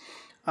throughout.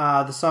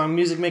 The song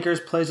Music Makers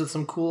plays with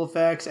some cool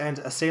effects, and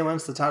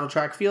Assailants, the title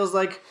track, feels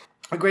like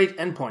a great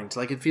endpoint.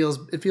 Like it feels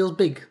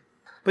big.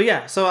 But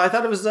yeah, so I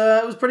thought it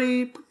was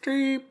pretty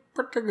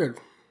good,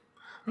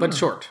 but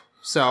short.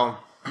 So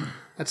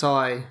that's all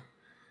I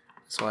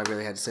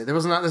really had to say.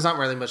 There's not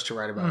really much to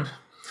write about.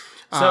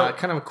 So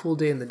kind of a cool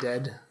Day of the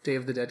Dead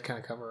kind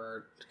of cover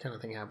art kind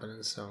of thing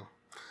happening. So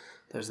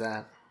there's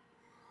that.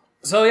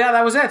 So yeah,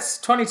 that was it.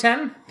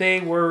 2010. They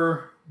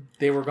were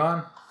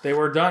gone. They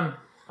were done.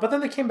 But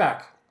then they came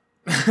back.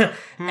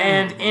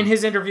 And in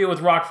his interview with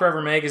Rock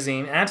Forever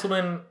magazine,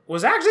 Antleman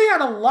was actually at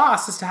a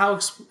loss as to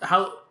how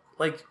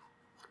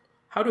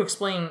to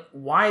explain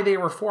why they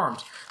were formed.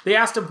 They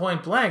asked him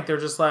point blank. They're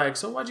just like,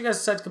 so why'd you guys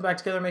decide to come back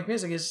together and make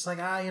music? He's just like,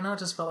 it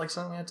just felt like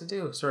something we had to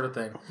do, sort of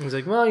thing. He's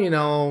like, well,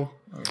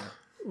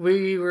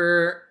 we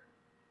were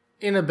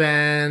in a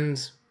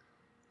band,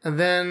 and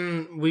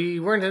then we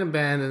weren't in a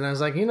band, and I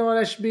was like, you know what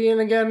I should be in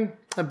again?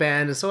 A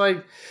band. And so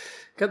I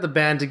got the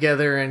band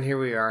together, and here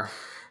we are.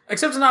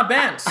 Except it's not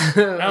bands.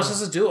 Now it's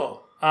just a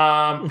duo.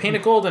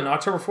 Painted Golden,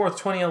 October 4th,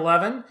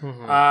 2011.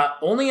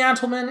 Only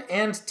Antleman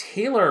and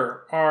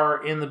Taylor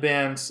are in the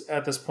band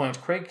at this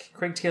point.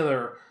 Craig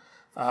Taylor,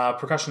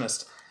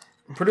 percussionist.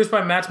 Produced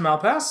by Matt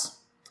Malpass.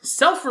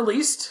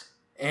 Self-released,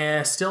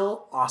 and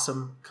still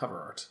awesome cover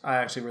art. I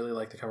actually really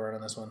like the cover art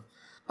on this one.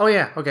 Oh,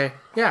 yeah. Okay.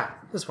 Yeah,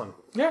 this one.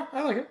 Yeah,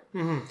 I like it.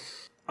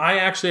 I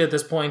actually, at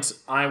this point,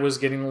 I was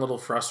getting a little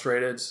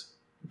frustrated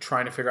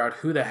trying to figure out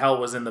who the hell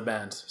was in the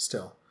band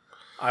still.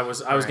 I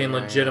was getting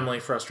legitimately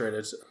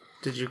frustrated.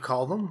 Did you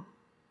call them?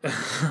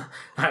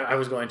 I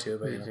was going to,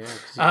 but you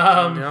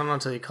don't know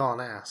until you call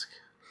and ask.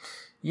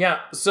 Yeah,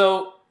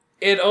 so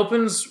it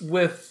opens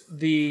with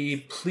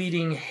the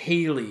pleading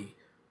Haley,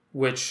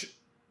 which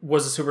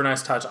was a super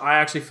nice touch. I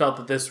actually felt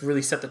that this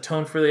really set the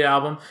tone for the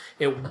album.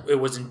 It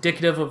was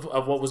indicative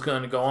of what was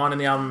going to go on in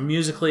the album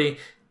musically,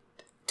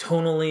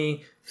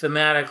 tonally,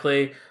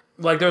 thematically.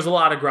 Like, there's a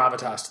lot of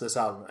gravitas to this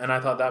album, and I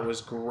thought that was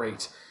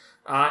great.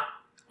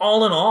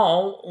 All in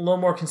all, a little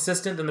more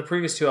consistent than the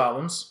previous two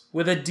albums,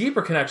 with a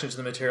deeper connection to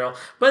the material,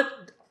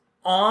 but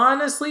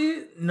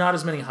honestly, not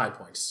as many high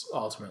points,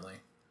 ultimately.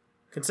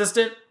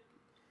 Consistent,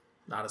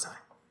 not as high.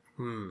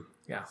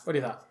 Yeah, what do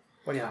you thought?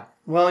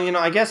 Well,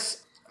 I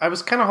guess I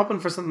was kind of hoping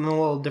for something a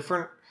little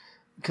different,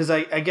 because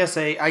I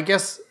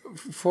guess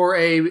for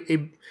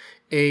a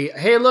a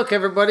hey, look,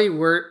 everybody,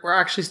 we're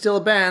actually still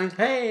a band.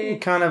 Hey.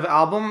 Kind of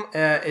album.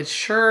 It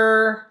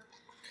sure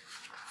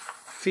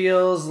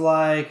feels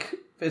like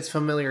it's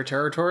familiar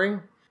territory.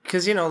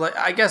 Because, you know, like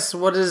I guess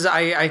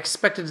I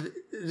expected,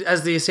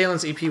 as the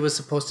Assailants EP was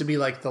supposed to be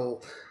like the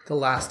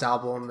last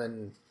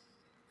album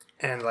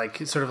and like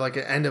sort of like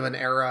an end of an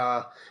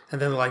era, and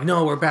then like,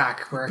 no, we're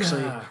back. We're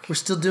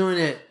still doing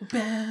it.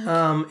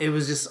 It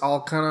was just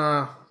all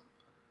kind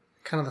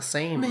of the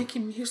same.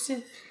 Making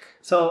music.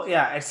 So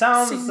yeah, it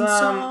sounds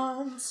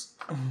songs.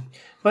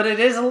 but it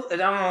is, I don't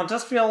know, it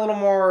does feel a little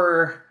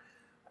more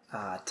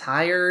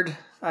tired,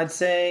 I'd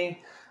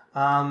say.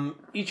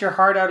 Eat Your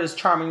Heart Out is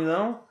charming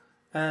though.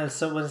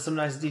 So with some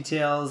nice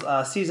details.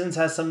 Seasons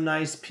has some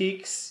nice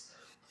peaks.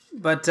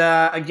 But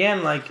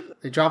again, like,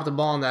 they dropped the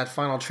ball on that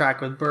final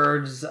track with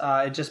Birds.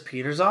 It just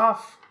peters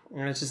off.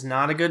 And it's just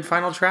not a good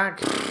final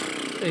track.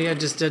 Yeah, it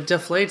just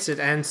deflates it.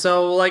 And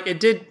so, like, it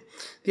did...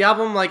 The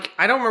album, like,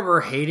 I don't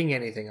remember hating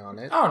anything on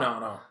it. Oh,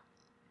 no.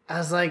 I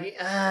was like,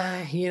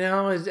 you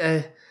know...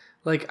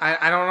 like,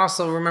 I don't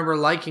also remember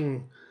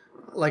liking...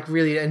 like,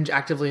 really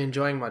actively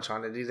enjoying much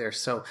on it either.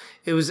 So,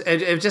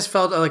 it just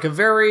felt like a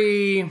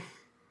very...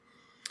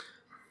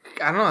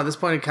 I don't know, at this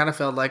point it kind of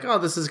felt like, oh,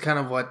 this is kind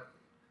of what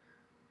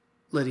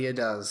Lydia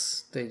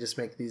does. They just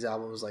make these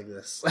albums like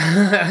this.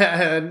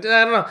 I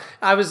don't know.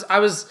 I was,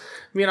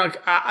 you know,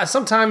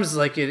 sometimes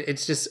like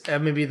it's just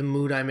maybe the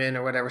mood I'm in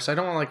or whatever. So I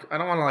don't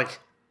want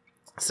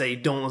to say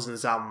don't listen to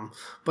this album,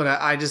 but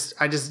I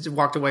just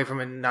walked away from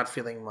it not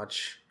feeling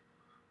much.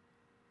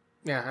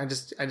 Yeah, I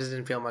just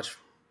didn't feel much.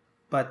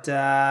 But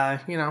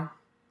you know,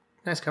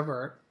 nice cover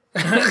art.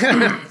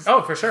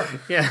 Oh, for sure.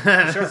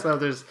 Yeah. For sure. So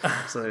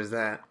there's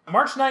that.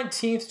 March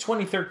 19th,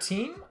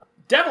 2013,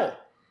 Devil.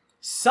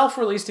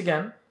 Self-released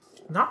again.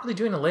 Not really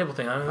doing a label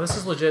thing. I mean, this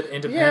is legit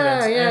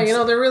independent. Yeah. You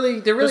know, they're really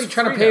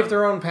trying to pave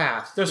their own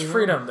path. There's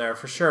freedom there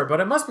for sure,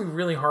 but it must be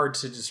really hard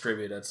to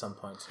distribute at some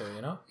point too,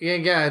 you know?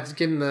 Yeah, it's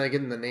getting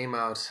the name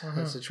out. Mm-hmm.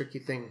 That's a tricky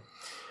thing.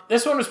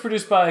 This one was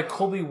produced by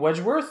Colby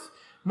Wedgeworth.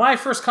 My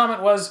first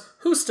comment was,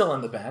 who's still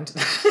in the band?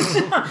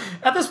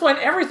 At this point,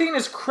 everything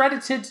is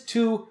credited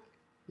to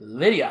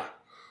Lydia.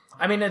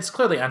 I mean, it's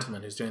clearly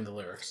Antleman who's doing the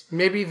lyrics.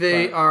 Maybe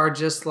they are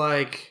just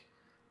like,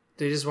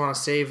 they just want to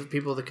save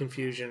people the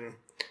confusion.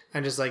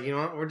 And just like, you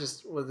know what, we're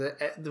just,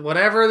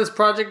 whatever this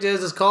project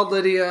is, it's called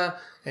Lydia,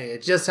 and you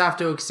just have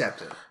to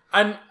accept it.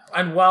 And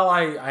while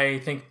I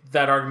think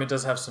that argument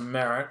does have some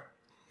merit,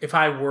 if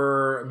I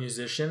were a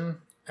musician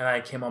and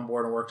I came on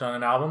board and worked on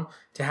an album,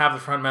 to have the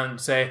frontman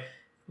say,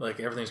 like,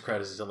 everything's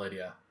credited to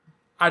Lydia,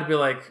 I'd be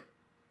like,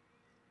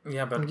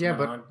 but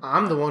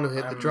I'm the one who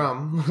hit the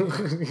drum.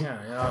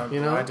 You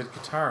know, I did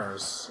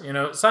guitars. You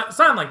know,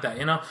 something like that.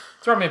 You know,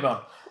 throw me a bone.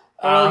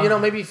 Well, you know,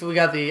 maybe if we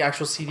got the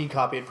actual CD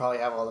copy, it'd probably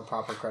have all the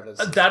proper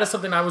credits. That is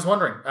something I was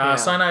wondering.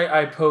 Sign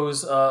I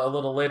pose a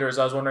little later, as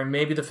I was wondering,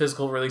 maybe the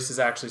physical releases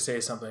actually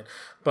say something.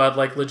 But,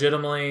 like,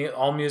 legitimately,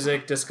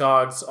 AllMusic,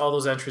 Discogs, all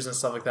those entries and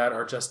stuff like that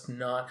are just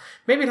not...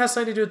 Maybe it has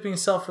something to do with being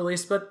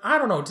self-released, but I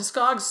don't know.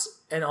 Discogs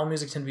and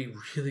AllMusic tend to be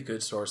really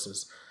good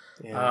sources.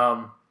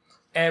 Yeah.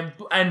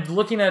 And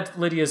looking at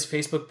Lydia's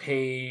Facebook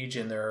page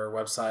and their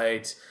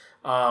website,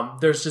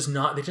 there's just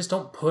not... They just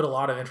don't put a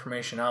lot of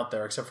information out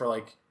there, except for,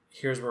 like,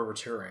 here's where we're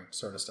touring,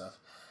 sort of stuff.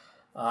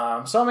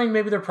 So, I mean,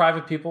 maybe they're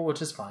private people,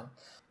 which is fine.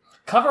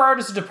 Cover art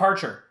is a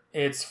departure.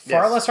 It's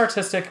far less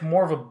artistic,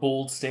 more of a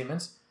bold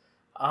statement.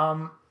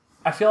 I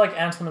feel like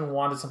Antleman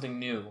wanted something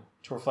new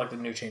to reflect a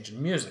new change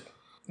in music.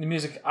 The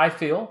music, I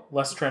feel,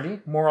 less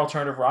trendy, more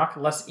alternative rock,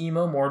 less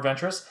emo, more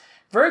adventurous.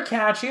 Very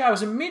catchy. I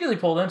was immediately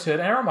pulled into it,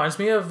 and it reminds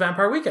me of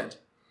Vampire Weekend.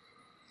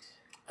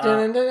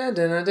 Oh,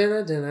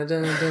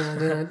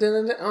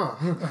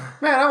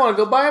 man, I want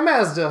to go buy a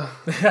Mazda.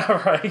 Yeah,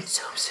 right.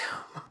 Zoom.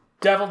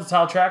 Devil, the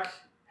title track,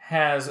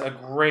 has a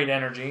great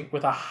energy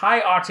with a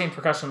high-octane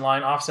percussion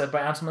line offset by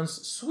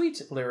Antleman's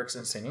sweet lyrics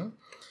and singing.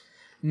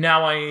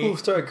 Now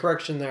sorry,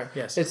 correction there.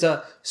 Yes. It's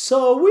a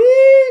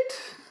sweet.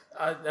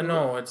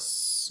 No,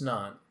 it's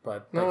not.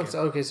 But no, it's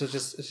okay. So it's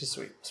just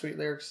sweet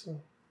lyrics.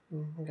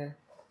 Okay.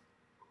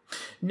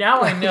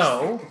 Now I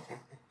know... ...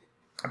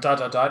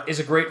 is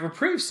a great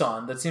reprieve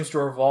song that seems to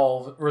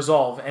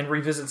resolve and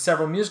revisit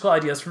several musical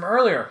ideas from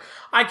earlier.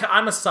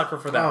 I'm a sucker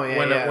for that.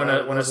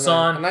 When a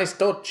song a nice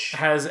touch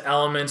has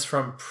elements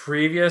from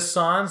previous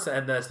songs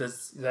and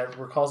that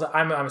recalls it,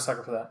 I'm a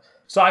sucker for that.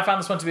 So I found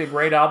this one to be a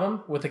great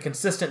album with a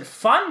consistent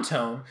fun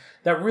tone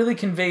that really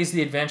conveys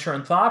the adventure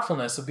and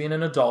thoughtfulness of being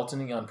an adult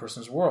in a young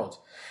person's world.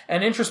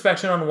 And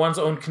introspection on one's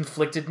own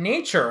conflicted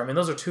nature. I mean,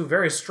 those are two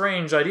very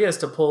strange ideas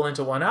to pull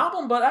into one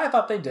album, but I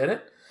thought they did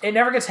it. It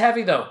never gets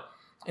heavy, though.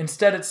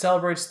 Instead, it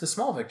celebrates the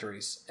small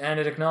victories, and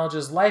it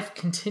acknowledges life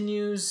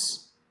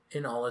continues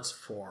in all its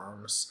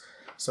forms.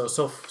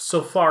 So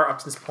far up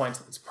to this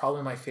point, it's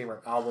probably my favorite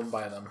album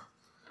by them.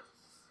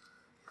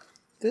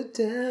 The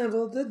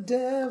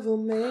devil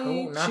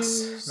made you.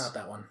 Not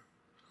that one.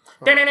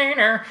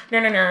 Rapture.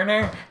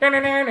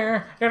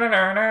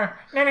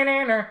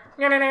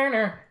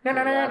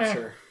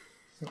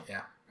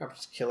 Yeah.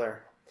 Rapture's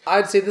killer.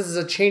 I'd say this is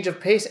a change of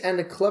pace and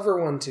a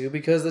clever one, too,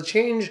 because the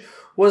change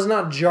was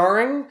not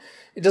jarring.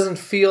 It doesn't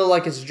feel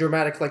like it's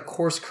dramatic, like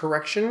course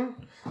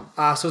correction.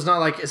 So it's not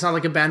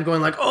like a band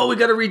going like, oh, we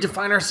got to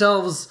redefine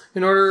ourselves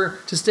in order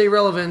to stay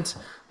relevant.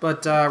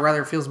 But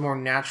rather, it feels more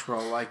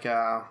natural. Like,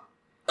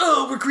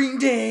 oh, we're Green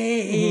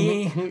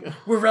Day.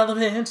 We're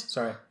relevant.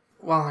 Sorry.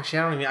 Well,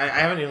 actually, I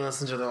haven't even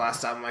listened to their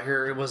last album. I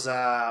heard it was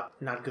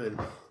not good.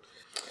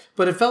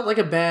 But it felt like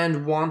a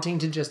band wanting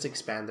to just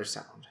expand their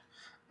sound.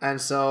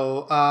 And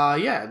so,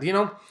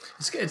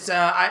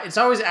 it's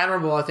always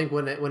admirable, I think,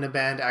 when a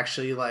band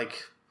actually,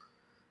 like,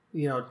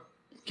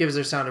 gives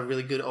their sound a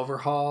really good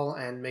overhaul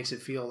and makes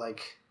it feel,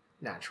 like,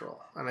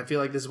 natural. And I feel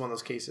like this is one of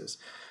those cases.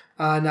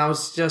 Now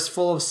it's just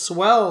full of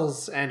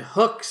swells and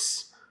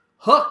hooks.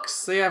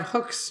 Hooks! They have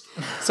hooks.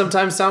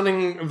 Sometimes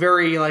sounding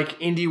very, like,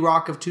 indie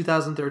rock of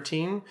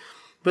 2013,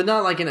 but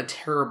not, like, in a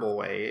terrible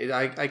way.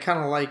 I kind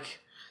of like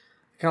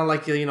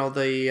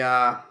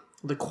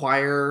the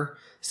choir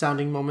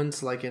sounding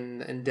moments, like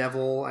in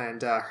Devil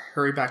and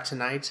Hurry Back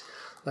Tonight.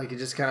 Like, it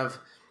just kind of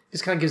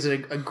gives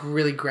it a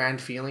really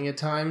grand feeling at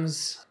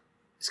times.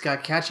 It's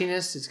got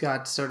catchiness. It's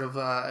got sort of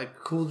a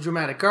cool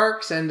dramatic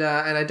arcs, and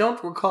I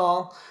don't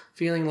recall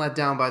feeling let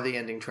down by the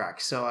ending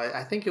track. So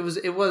I think it was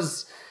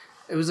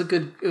a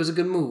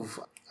good move.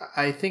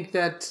 I think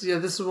that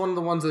this is one of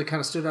the ones that kind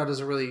of stood out as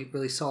a really,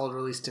 really solid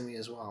release to me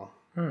as well.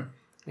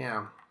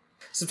 Yeah.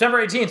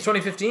 September 18th,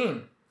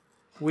 2015.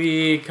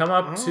 We come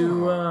up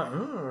to...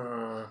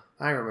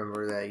 I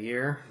remember that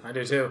year. I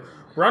do too.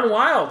 Run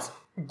Wild.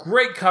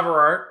 Great cover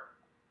art.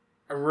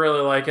 I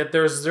really like it.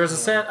 There's a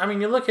sense... I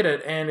mean, you look at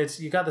it, and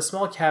you got the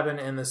small cabin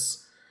and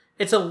this...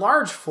 It's a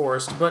large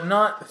forest, but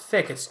not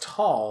thick. It's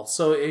tall,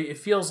 so it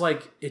feels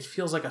like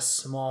a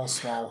small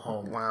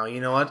home. Wow, you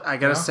know what? I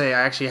gotta say,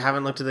 I actually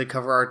haven't looked at the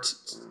cover art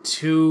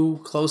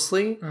too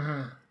closely.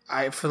 Mm-hmm.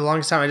 For the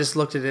longest time, I just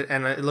looked at it,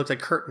 and it looked like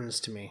curtains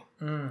to me,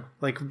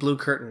 like blue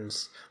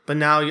curtains. But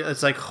now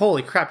it's like,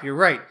 holy crap, you're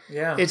right.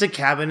 Yeah, it's a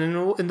cabin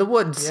in the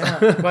woods.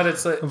 Yeah, but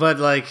it's it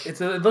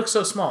looks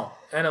so small,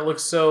 and it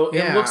looks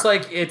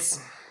like it's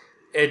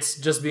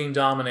just being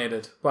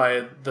dominated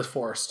by the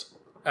forest.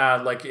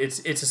 Like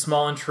it's a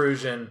small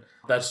intrusion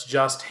that's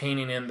just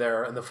hanging in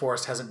there, and the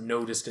forest hasn't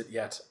noticed it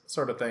yet,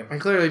 sort of thing. I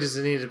clearly just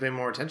needed to pay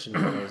more attention to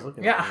what I was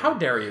looking at. Yeah, how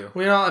dare you?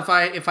 Well,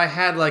 if I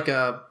had like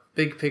a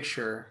big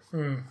picture,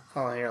 oh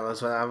here,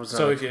 that's what I was.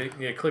 So if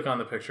you click on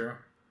the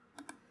picture,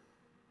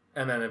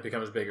 and then it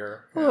becomes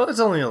bigger. Well,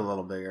 it's only a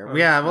little bigger.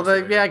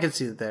 I can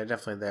see it there,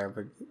 definitely there,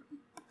 but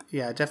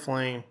yeah,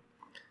 definitely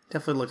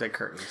looked at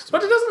curtains.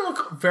 But it doesn't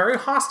look very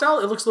hostile.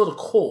 It looks a little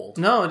cold.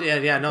 No,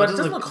 yeah, no, but it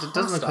doesn't look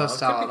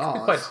hostile at all. It could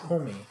be quite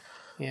homey.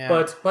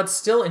 Yeah, but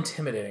still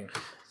intimidating.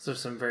 There's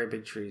some very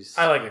big trees.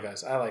 I like it,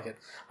 guys. I like it.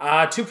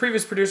 2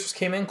 previous producers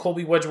came in: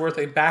 Colby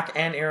Wedgeworth back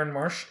and Aaron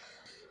Marsh.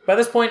 By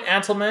this point,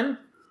 Antleman,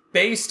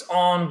 based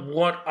on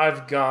what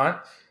I've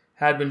got,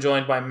 had been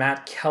joined by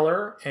Matt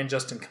Keller and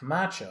Justin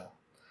Camacho.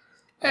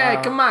 Hey,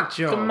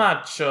 Camacho,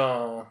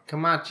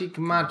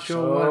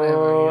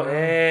 whatever.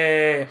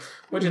 Hey,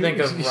 what'd you think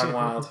of Run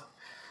Wild?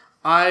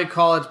 I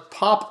call it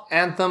Pop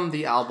Anthem,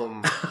 the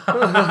album.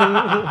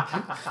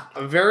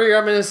 Very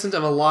reminiscent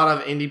of a lot of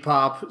indie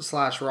pop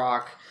 /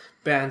 rock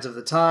bands of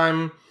the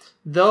time,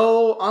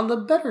 though on the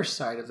better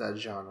side of that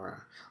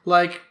genre.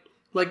 Like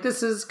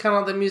this is kind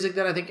of the music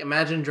that I think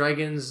Imagine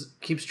Dragons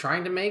keeps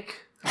trying to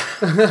make.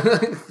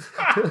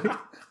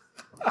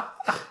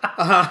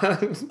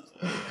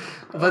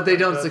 But they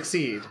don't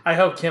succeed. I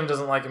hope Kim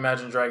doesn't like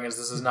Imagine Dragons.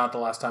 This is not the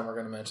last time we're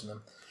going to mention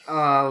them.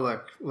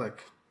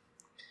 Look.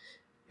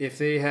 If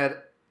they had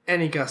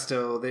any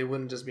gusto, they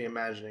wouldn't just be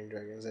imagining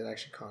dragons. They'd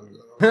actually conjure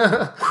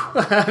them.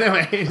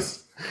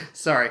 Anyways,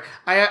 sorry.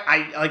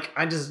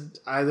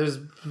 There's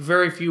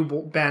very few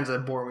bands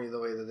that bore me the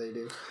way that they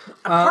do.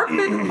 Part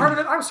of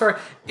it, I'm sorry,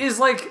 is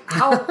like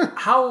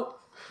how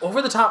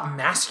over the top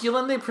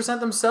masculine they present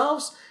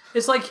themselves.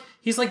 It's like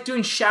he's like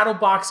doing shadow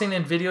boxing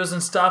and videos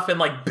and stuff, and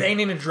like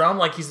banging a drum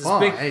like he's this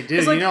big. Hey,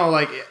 dude,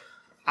 like,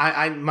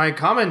 my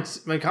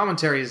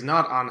commentary is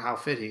not on how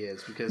fit he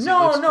is because he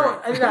looks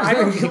great. I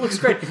know he looks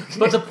great,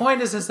 but the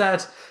point is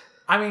that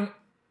I mean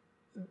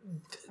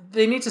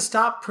they need to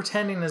stop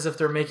pretending as if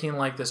they're making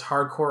like this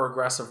hardcore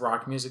aggressive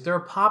rock music. They're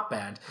a pop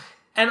band,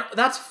 and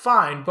that's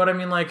fine. But I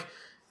mean, like,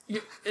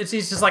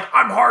 he's just like,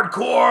 I'm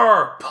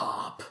hardcore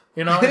pop.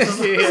 You know, it's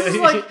just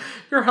like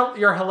you're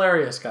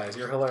hilarious, guys.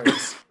 You're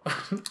hilarious.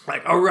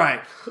 Like, all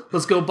right,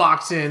 let's go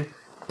boxing.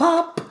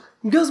 Pop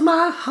goes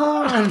my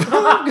heart.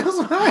 Pop goes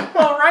my heart.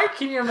 All right,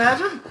 can you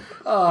imagine?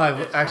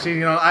 Oh,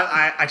 actually,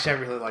 I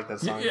really like that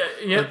song.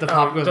 Yeah. The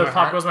Pop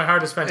Goes My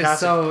Heart is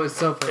fantastic. It's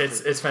so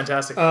perfect. It's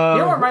fantastic. You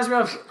know what reminds me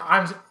of?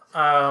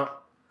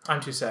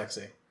 I'm Too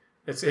Sexy.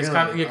 It's really?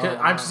 Kind of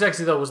I'm Too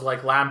Sexy though was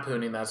like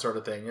lampooning that sort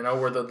of thing,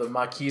 where the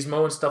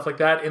machismo and stuff like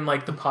that in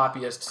like the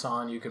poppiest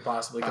song you could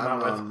possibly come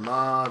out with.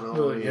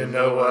 Model, you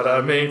know what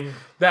I mean?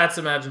 That's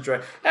Imagine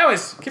Dragons.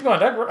 Anyways, keep going,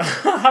 Doug.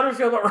 How do we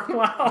feel about Run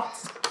Wild?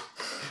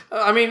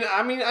 I mean,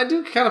 I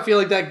do kind of feel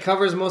like that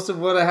covers most of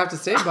what I have to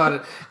say about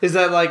it. Is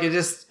that like it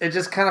just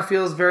kind of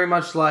feels very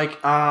much like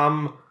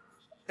a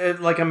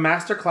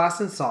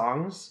masterclass in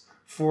songs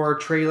for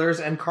trailers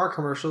and car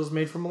commercials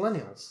made for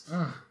millennials.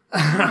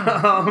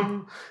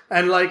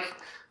 And like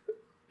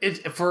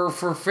it for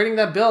fitting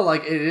that bill,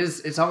 like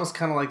it's almost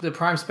kind of like the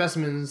prime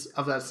specimens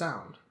of that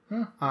sound.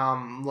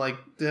 Like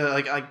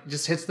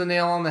just hits the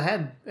nail on the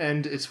head,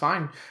 and it's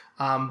fine.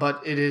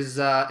 But it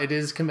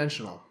is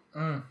conventional.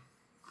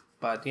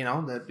 But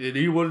that it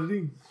is what it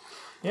is.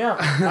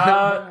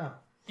 Yeah.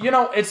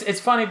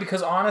 It's funny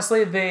because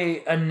honestly,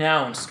 they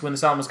announced when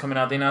this album was coming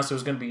out, they announced it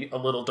was going to be a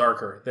little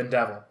darker than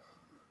Devil.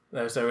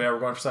 They said we were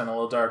going for something a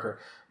little darker.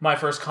 My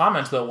first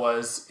comment though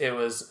was it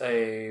was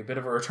a bit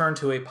of a return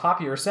to a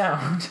poppier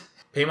sound.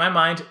 Pay My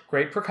Mind,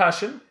 great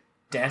percussion,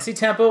 dancey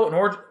tempo,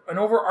 an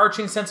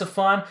overarching sense of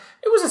fun.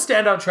 It was a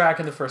standout track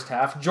in the first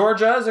half.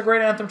 Georgia is a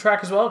great anthem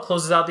track as well. It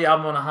closes out the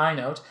album on a high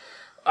note.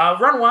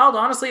 Run Wild,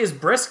 honestly, is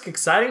brisk,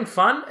 exciting,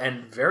 fun,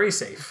 and very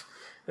safe.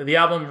 The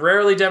album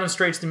rarely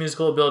demonstrates the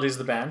musical abilities of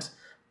the band.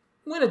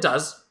 When it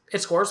does,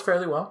 it scores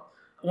fairly well.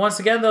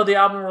 Once again, though, the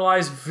album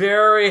relies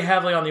very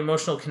heavily on the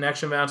emotional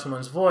connection of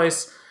Anselman's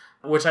voice,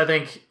 which I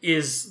think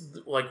is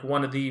like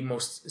one of the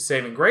most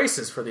saving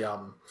graces for the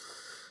album.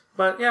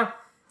 But yeah,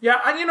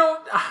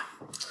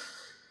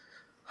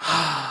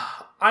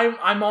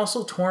 I'm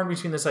also torn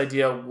between this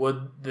idea.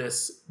 Would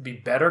this be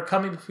better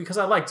coming, because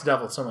I liked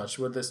Devil so much?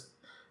 Would this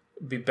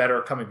be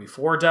better coming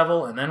before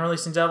Devil and then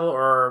releasing Devil,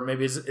 or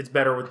maybe it's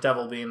better with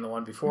Devil being the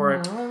one before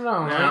it? I don't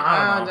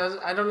know.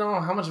 I don't know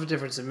how much of a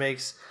difference it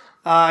makes.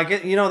 I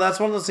get that's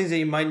one of those things that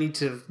you might need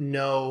to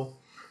know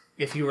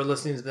if you were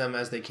listening to them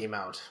as they came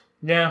out.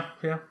 Yeah.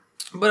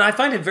 But I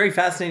find it very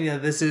fascinating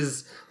that this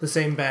is the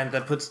same band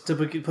that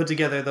put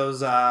together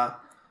those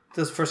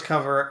first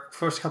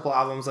couple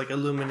albums like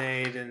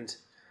Illuminate and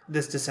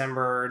This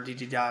December,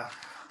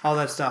 all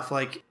that stuff.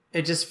 Like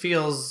it just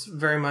feels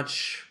very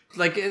much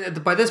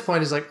like by this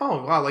point it's like,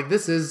 oh wow, like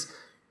this is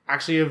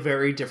actually a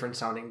very different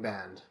sounding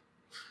band.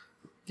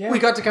 Yeah. We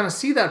got to kind of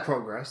see that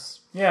progress.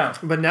 Yeah.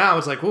 But now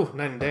it's like, ooh,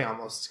 night and day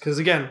almost. Because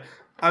again,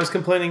 I was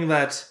complaining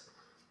that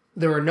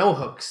there were no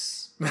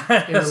hooks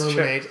in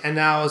Illuminate, and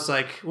now it's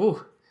like,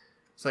 ooh,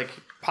 it's like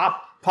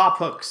pop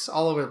hooks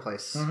all over the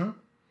place. Mm-hmm.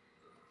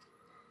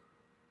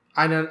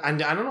 I don't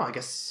know. I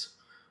guess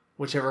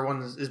whichever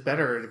one is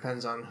better. It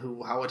depends on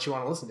what you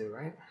want to listen to,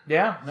 right?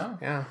 Yeah. No.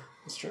 Yeah.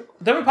 That's true.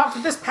 Then we popped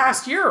it this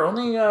past year,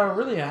 only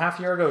really a half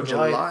year ago,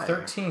 July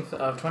 13th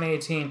of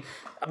 2018.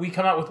 We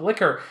come out with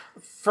Liquor.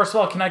 First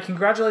of all, can I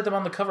congratulate them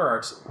on the cover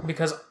art?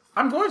 Because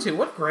I'm going to.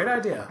 What a great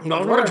idea.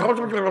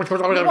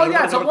 Well,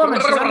 yeah, it's a woman.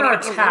 She's under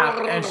a tap,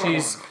 and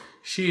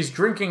she's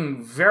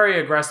drinking very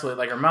aggressively.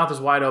 Like, her mouth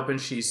is wide open.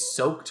 She's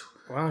soaked,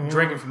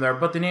 drinking from there.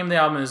 But the name of the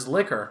album is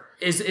Liquor.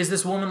 Is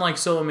this woman, like,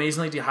 so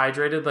amazingly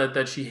dehydrated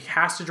that she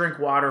has to drink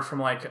water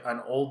from, like,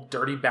 an old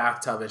dirty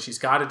bathtub, and she's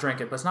got to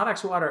drink it. But it's not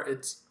actually water.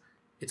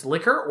 It's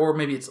liquor, or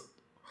maybe it's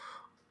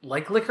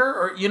like liquor,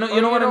 or you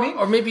know what I mean?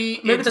 Or maybe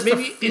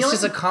it's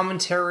just a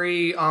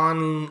commentary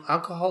on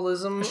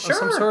alcoholism of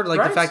some sort,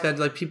 like the fact that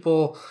like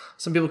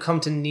some people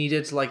come to need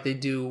it like they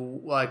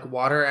do like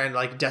water, and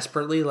like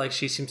desperately, like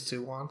she seems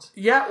to want.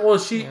 Yeah, well,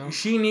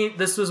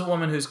 this was a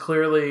woman who's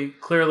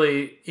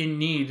clearly in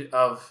need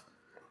of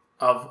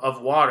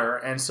water,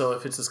 and so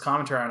if it's this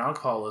commentary on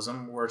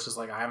alcoholism, where it's just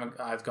like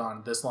I've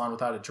gone this long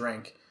without a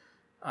drink.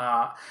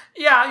 I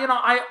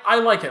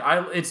like it.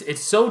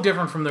 It's so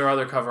different from their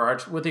other cover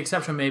art, with the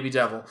exception of maybe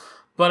Devil.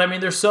 But I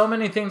mean, there's so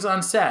many things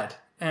unsaid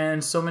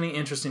and so many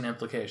interesting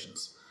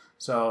implications.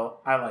 So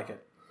I like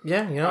it.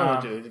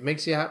 Yeah, dude, it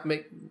makes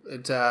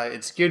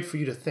it's good for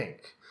you to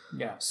think.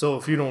 Yeah. So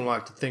if you don't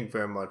like to think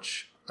very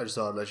much, I just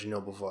thought I'd let you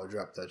know before I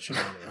drop that shit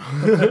on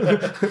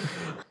you.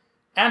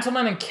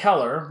 Antleman and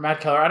Matt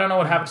Keller. I don't know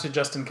what happened to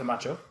Justin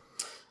Camacho.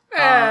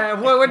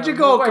 Where'd you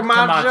go,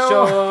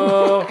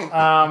 Camacho?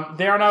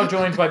 They are now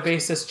joined by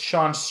bassist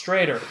Sean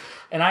Strader.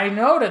 And I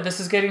know that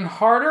this is getting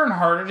harder and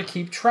harder to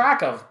keep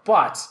track of,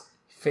 but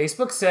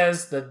Facebook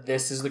says that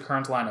this is the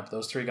current lineup,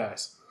 those three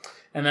guys.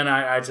 And then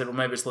I said, well,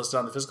 maybe it's listed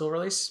on the physical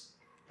release.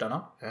 Don't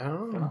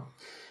know.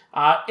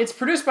 It's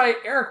produced by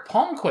Eric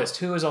Palmquist,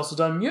 who has also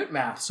done Mute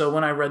Math. So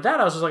when I read that,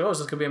 I was just like, oh, is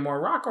this going to be a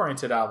more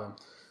rock-oriented album?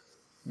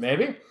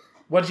 Maybe.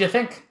 What did you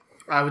think?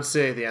 I would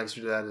say the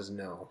answer to that is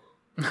no.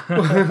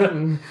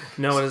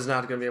 No, it is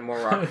not going to be a more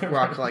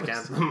rock-like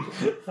anthem.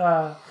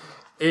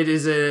 It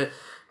is an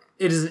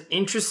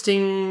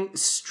interesting,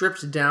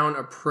 stripped-down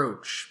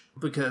approach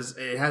because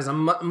it has a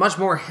much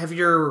more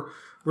heavier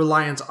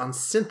reliance on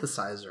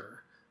synthesizer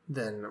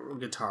than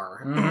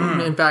guitar.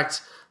 Mm-hmm. In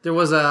fact, there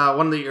was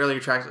one of the earlier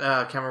tracks.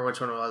 I can't remember which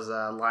one it was.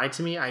 "Lie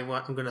to Me." I'm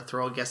going to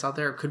throw a guess out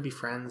there. It could be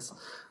Friends.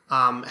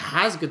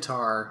 Has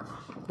guitar,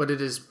 but it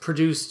is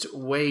produced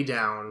way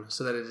down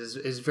so that it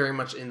is very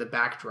much in the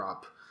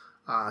backdrop.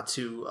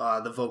 To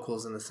the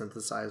vocals and the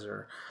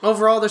synthesizer.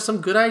 Overall, there's some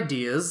good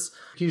ideas.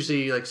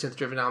 Usually, like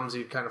synth-driven albums,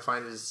 you kind of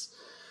find as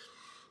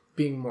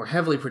being more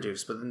heavily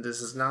produced, but then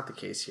this is not the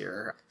case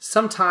here.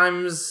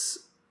 Sometimes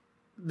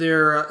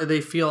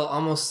they feel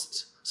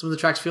almost, some of the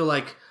tracks feel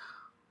like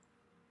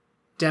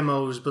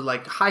demos, but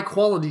like high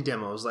quality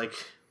demos. Like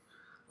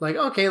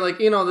okay, like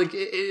like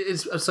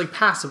it's like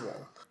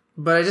passable.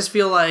 But I just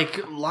feel like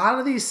a lot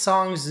of these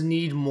songs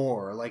need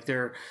more. Like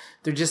they're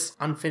just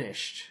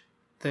unfinished.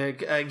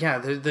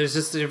 There's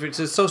just it's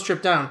just so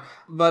stripped down.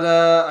 But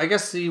I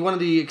guess one of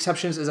the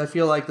exceptions is I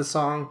feel like the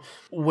song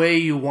 "Way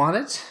You Want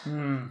It."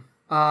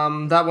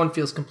 That one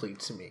feels complete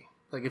to me.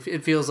 Like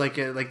it feels like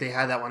they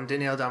had that one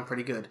nailed down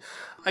pretty good.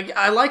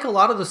 I like a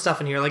lot of the stuff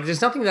in here. Like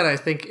there's nothing that I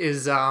think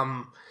is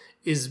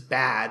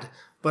bad,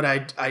 but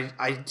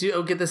I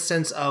do get the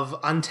sense of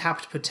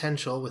untapped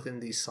potential within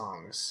these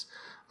songs.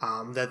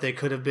 That they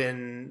could have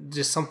been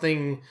just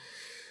something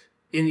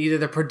in either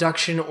the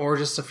production or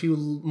just a few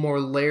more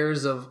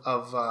layers of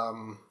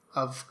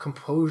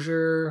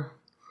composure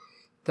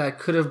that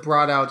could have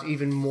brought out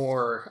even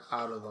more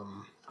out of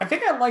them. I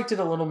think I liked it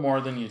a little more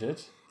than you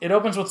did. It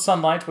opens with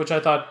Sunlight, which I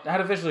thought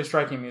had a visually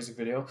striking music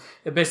video.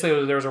 It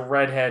basically, there was a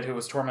redhead who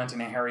was tormenting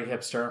a hairy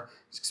hipster,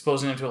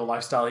 exposing him to a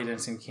lifestyle he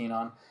didn't seem keen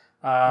on.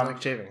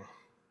 Like shaving.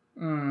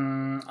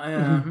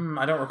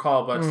 I don't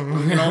recall, but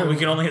we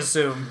can only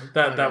assume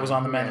that was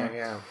on the menu.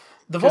 Yeah.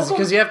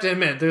 Because you have to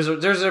admit, there's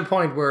a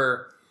point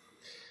where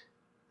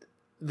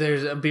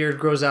there's a beard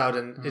grows out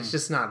and it's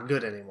just not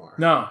good anymore.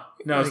 No,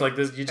 it's like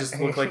this. You just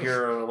look like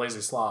you're a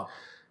lazy slob.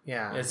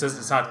 Yeah, it's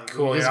not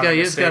cool. You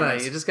just gotta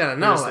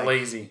know. You're just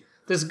lazy.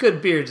 There's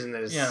good beards and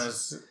there's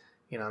there's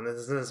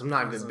some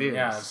not good beards.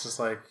 Yeah, it's just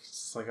like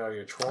oh,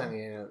 you're a troll.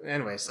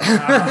 Anyways,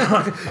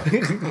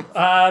 the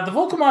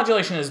vocal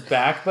modulation is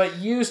back, but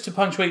used to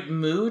punctuate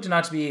mood,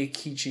 not to be a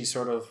kitschy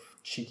sort of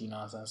cheeky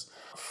nonsense.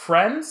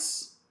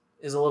 Friends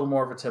is a little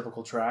more of a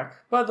typical track,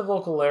 but the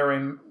vocal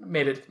layering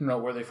made it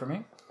noteworthy for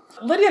me.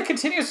 Lydia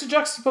continues to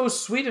juxtapose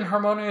sweet and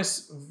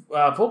harmonious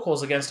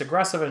vocals against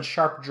aggressive and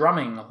sharp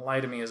drumming.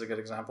 Lie to Me is a good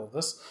example of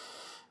this.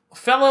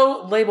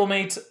 Fellow label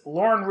mate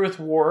Lauren Ruth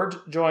Ward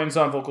joins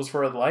on vocals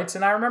for The Lights,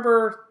 and I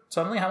remember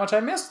suddenly how much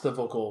I missed the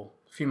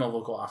female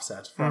vocal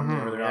offset from the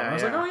earlier album. I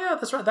was like, oh yeah,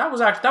 that's right. That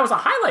was a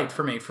highlight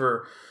for me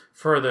for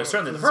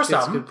certainly the first album.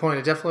 That's a good point.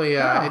 It definitely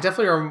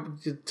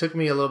it took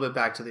me a little bit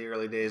back to the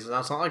early days, and I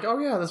was like, oh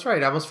yeah, that's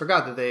right. I almost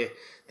forgot that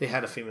they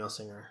had a female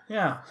singer.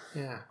 Yeah,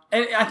 yeah.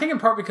 And I think in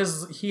part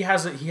because he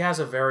has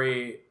a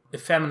very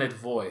effeminate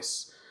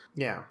voice.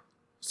 Yeah,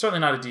 certainly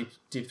not a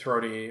deep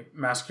throaty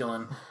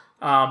masculine,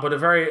 but a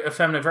very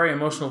effeminate, very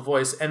emotional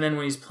voice. And then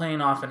when he's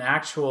playing off an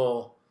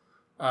actual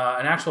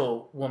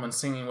woman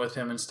singing with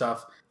him and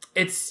stuff,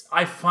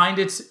 I find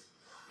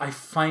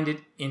it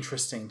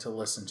interesting to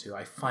listen to.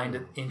 I find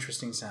it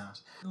interesting sound.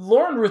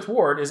 Lauren Ruth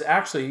Ward is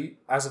actually,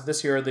 as of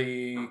this year,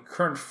 the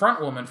current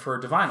front woman for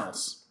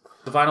Divinyls.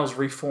 Divinyls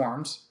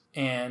reformed,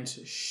 and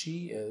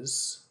she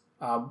is,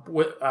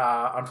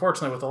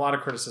 unfortunately, with a lot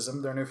of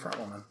criticism, their new front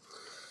woman.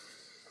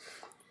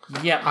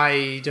 Yeah,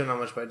 I don't know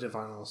much about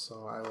Divinyls,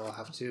 so I will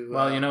have to.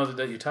 Well, you know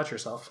that you touch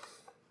yourself.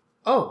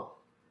 Oh,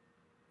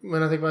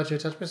 when I think about you,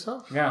 touch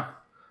myself. Yeah.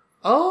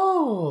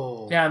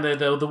 Oh. Yeah,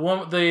 the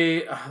woman,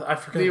 I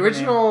forget the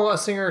original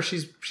singer.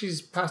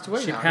 She's passed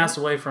away. She passed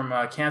away from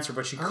cancer,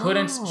 but she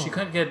couldn't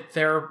get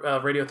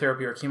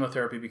radiotherapy or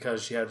chemotherapy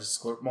because she had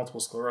multiple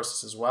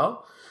sclerosis as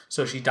well.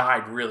 So she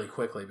died really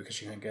quickly because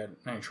she couldn't get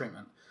any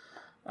treatment.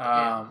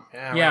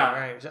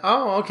 Right.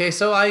 Oh, okay.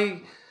 So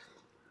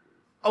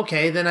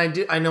then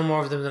I know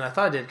more of them than I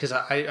thought I did, because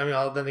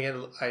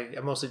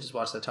I mostly just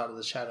watched the Todd of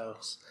the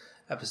Shadows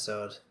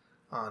episode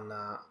on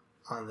the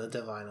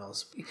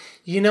Divinyls.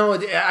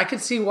 I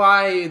could see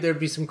why there'd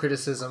be some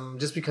criticism,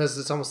 just because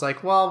it's almost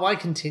like, well, why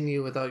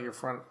continue without your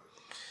front.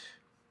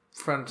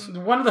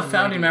 One of the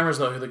founding members,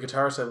 though, who the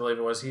guitarist, I believe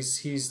it was,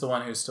 he's the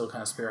one who's still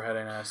kind of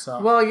spearheading it. So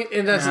well,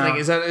 and that's the thing,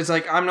 is that it's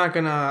like I'm not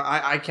gonna,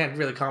 I can't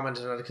really comment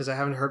on it because I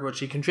haven't heard what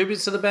she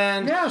contributes to the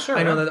band. Yeah, sure.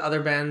 I know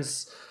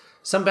that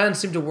some bands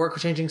seem to work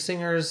with changing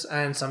singers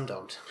and some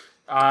don't.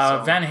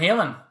 Van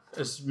Halen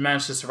has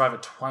managed to survive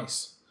it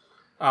twice,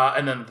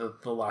 and then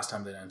the last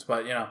time they didn't.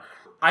 But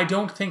I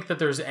don't think that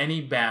there's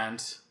any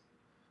band,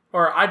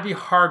 or I'd be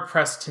hard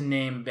pressed to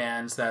name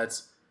bands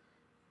that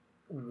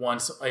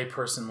once a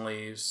person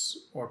leaves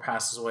or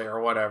passes away or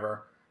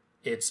whatever,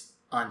 it's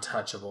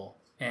untouchable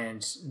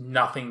and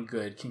nothing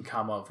good can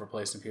come of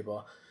replacing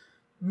people.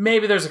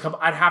 Maybe there's a couple.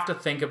 I'd have to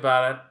think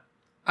about it.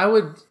 I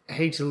would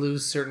hate to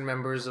lose certain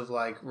members of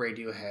like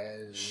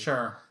Radiohead.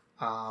 Sure.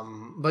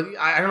 But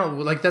I don't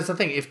know. Like, that's the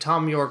thing. If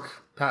Tom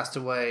York passed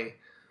away,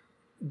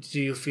 do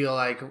you feel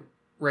like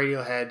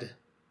Radiohead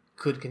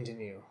could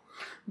continue?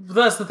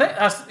 That's the thing.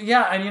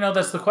 And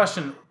that's the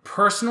question.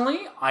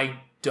 Personally, I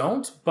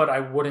don't, but I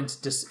wouldn't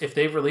if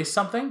they've released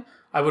something,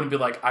 I wouldn't be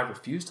like, I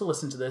refuse to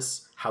listen to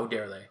this. How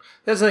dare they?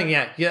 That's the thing.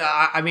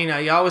 Yeah. I mean,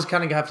 you always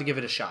kind of have to give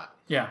it a shot.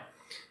 Yeah.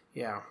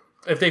 Yeah.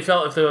 If they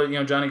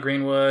Johnny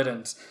Greenwood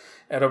and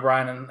Ed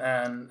O'Brien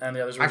and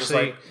the others were actually, just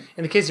like,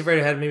 in the case of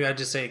Radiohead, maybe I'd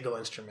just say go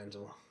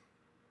instrumental.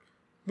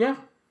 Yeah.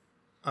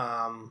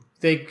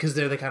 Because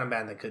they're the kind of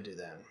band that could do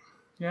that.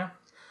 Yeah.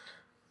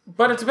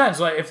 But it depends.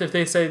 Like if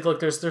they say, look,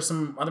 there's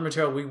some other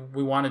material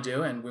we want to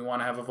do and we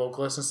want to have a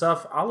vocalist and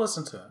stuff, I'll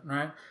listen to it,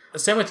 right?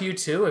 Same with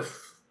U2.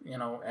 If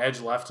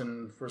Edge left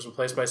and was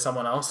replaced by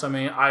someone else, I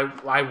mean,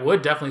 I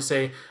would definitely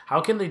say,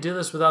 how can they do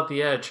this without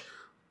the Edge?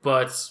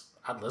 But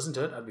I'd listen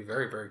to it. I'd be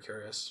very, very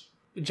curious.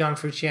 John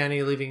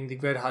Frusciante leaving the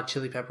Red Hot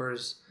Chili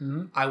Peppers,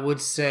 I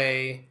would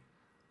say,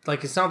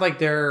 like, it's not like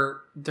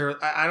they're.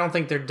 I don't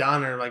think they're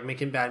done or like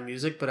making bad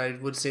music, but I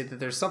would say that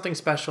there's something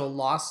special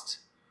lost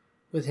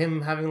with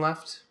him having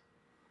left.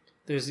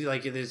 There's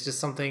just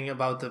something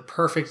about the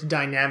perfect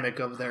dynamic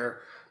of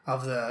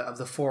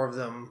the four of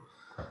them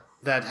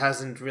that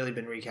hasn't really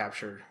been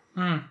recaptured.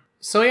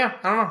 So yeah,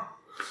 I don't know.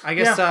 I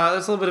guess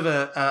that's a little bit of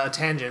a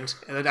tangent.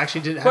 It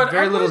actually did have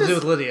very little to do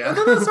with Lydia.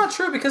 No, that's not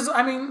true, because,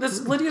 I mean,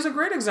 Lydia's a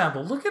great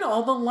example. Look at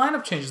all the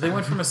lineup changes. They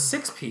went from a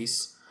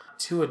 6-piece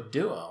to a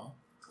duo.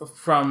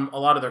 From a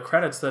lot of their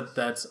credits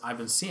that I've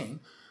been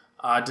seeing,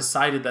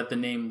 decided that the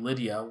name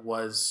Lydia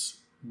was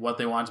what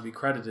they wanted to be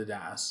credited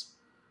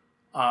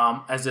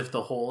as if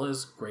the whole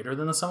is greater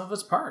than the sum of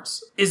its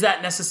parts. Is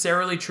that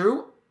necessarily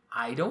true?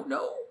 I don't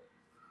know.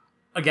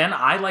 Again,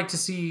 I like to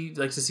see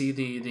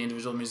the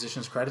individual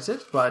musicians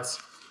credited, but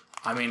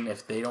I mean,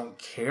 if they don't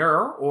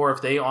care or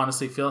if they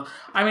honestly feel,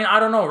 I mean,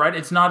 I don't know, right?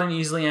 It's not an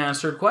easily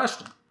answered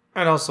question.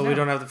 And also, we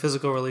don't have the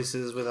physical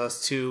releases with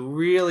us to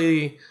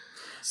really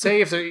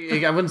say if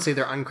they're. I wouldn't say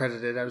they're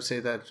uncredited. I would say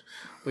that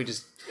we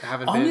just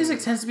haven't. All music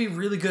tends to be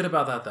really good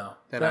about that, though.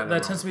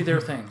 That tends to be their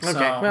thing. Okay, So,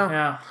 well.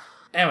 yeah.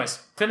 Anyways,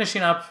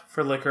 finishing up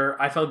for Liquor,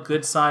 I felt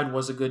Good Side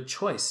was a good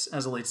choice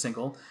as a lead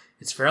single.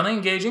 It's fairly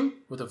engaging,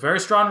 with a very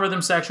strong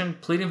rhythm section,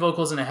 pleading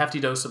vocals, and a hefty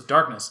dose of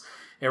darkness.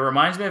 It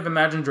reminds me of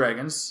Imagine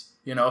Dragons,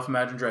 if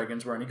Imagine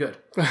Dragons were any good.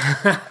 So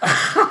I'm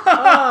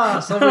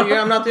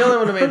not the only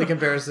one who made the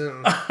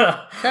comparison.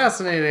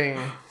 Fascinating.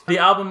 The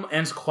album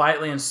ends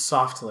quietly and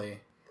softly.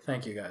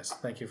 Thank you, guys.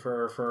 Thank you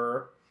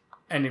for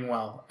ending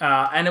well.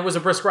 And it was a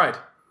brisk ride.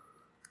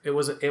 It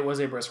was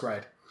a brisk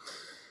ride.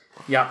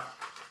 Yeah.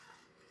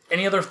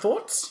 Any other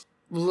thoughts?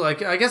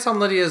 Like, I guess on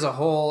Lydia as a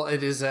whole,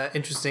 it is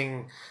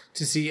interesting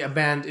to see a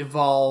band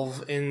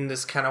evolve in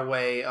this kind of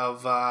way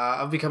of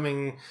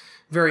becoming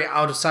very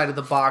outside of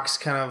the box,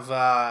 kind of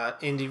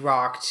indie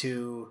rock,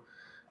 to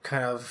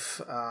kind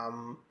of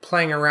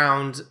playing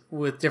around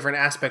with different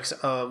aspects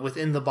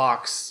within the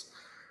box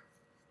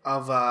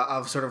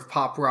of sort of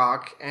pop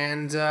rock.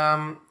 And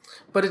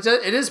but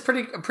it is a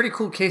pretty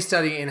cool case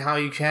study in how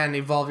you can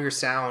evolve your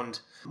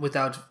sound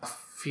without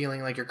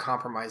feeling like you're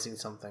compromising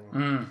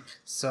something.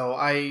 So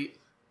I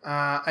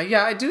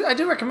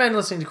do recommend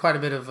listening to quite a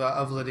bit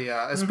of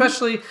Lydia,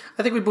 especially.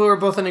 I think we were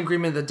both in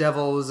agreement that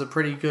Devil is a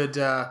pretty good.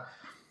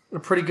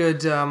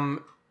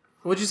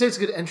 Would you say it's a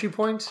good entry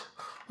point,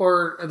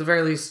 or at the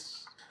very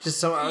least,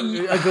 just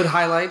a good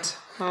highlight?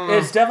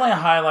 It's definitely a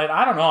highlight.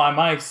 I don't know. I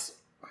might.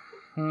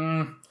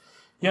 You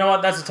know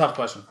what? That's a tough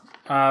question.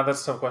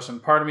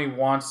 Part of me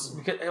wants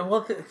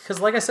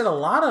because like I said, a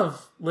lot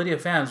of Lydia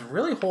fans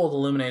really hold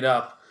Illuminate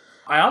up.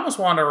 I almost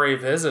want to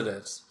revisit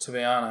it, to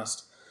be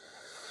honest.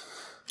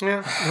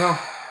 Yeah, well,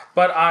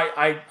 but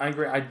I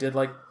agree. I did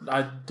like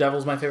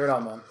Devil's my favorite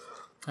album,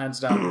 hands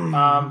down.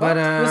 But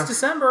this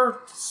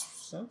December,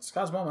 it's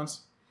got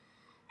moments.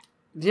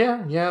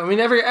 Yeah. I mean,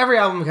 every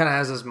album kind of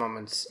has those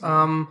moments.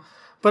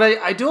 But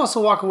I do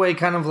also walk away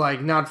kind of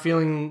like not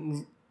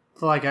feeling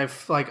like I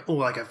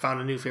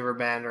found a new favorite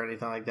band or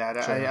anything like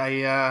that. Sure.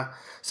 I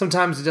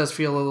sometimes it does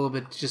feel a little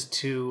bit just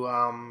too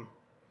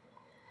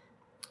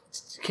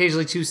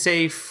occasionally too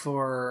safe,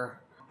 or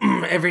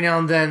every now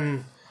and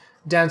then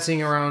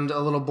dancing around a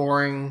little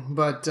boring.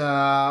 But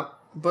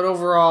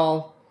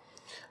overall,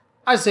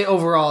 I'd say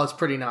it's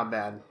pretty not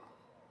bad.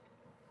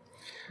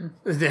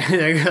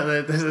 There you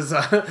go. This is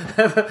I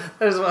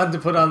just wanted to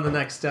put on the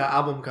next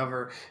album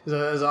cover.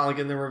 Is like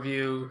in the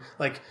review,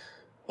 like,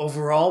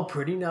 overall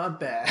pretty not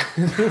bad.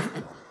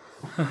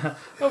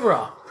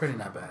 Overall pretty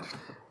not bad.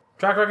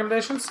 Track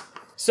recommendations.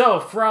 So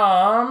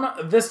from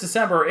this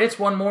December, it's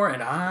One More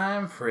and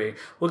I'm Free.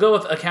 We'll go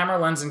with A Camera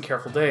Lens and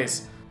Careful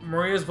Days.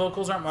 Maria's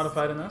vocals aren't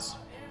modified in this,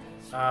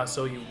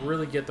 so you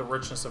really get the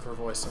richness of her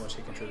voice in which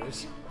she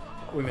contributes.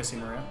 We miss you,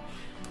 Maria.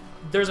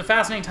 There's a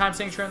fascinating time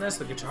signature in this.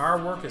 The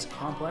guitar work is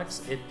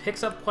complex. It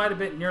picks up quite a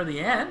bit near the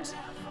end,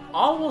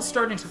 all while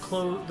starting to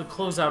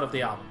close out of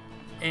the album.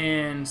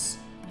 And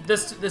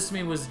this to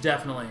me was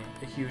definitely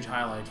a huge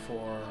highlight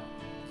for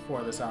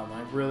this album.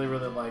 I really,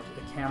 really like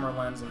A Camera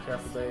Lens and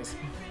Careful Days.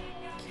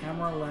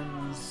 Camera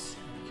Lens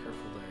and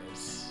Careful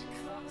Days.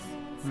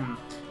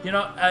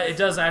 It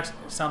does actually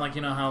sound like,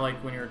 how like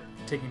when you're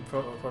taking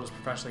photos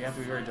professionally, you have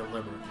to be very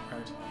deliberate,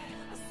 right?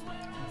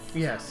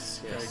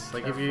 Yes.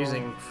 Like if you're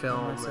using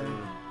film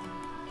and...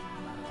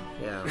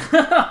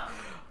 Yeah.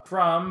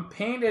 From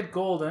Painted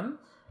Golden,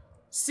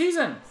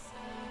 Season.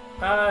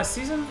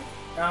 Season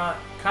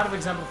kind of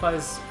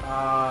exemplifies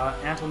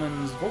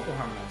Antleman's vocal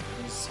harmony.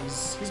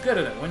 He's good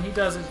at it. When he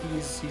does it,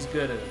 he's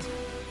good at it.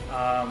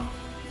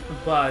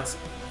 But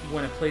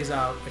when it plays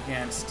out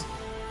against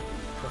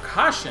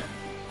percussion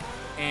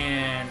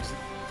and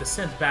the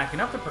synth backing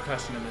up the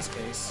percussion in this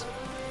case,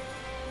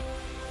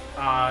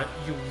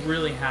 you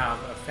really have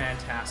a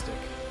fantastic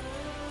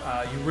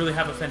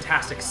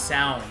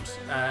sound,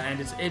 and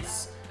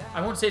it's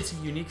I won't say it's a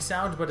unique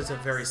sound, but it's a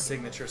very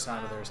signature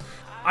sound of theirs.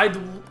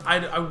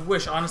 I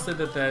wish honestly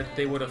that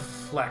they would have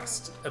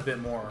flexed a bit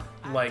more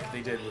like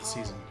they did with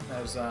Season.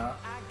 That was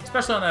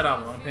especially on that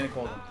album on Painted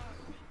Golden.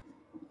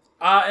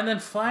 And then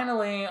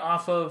finally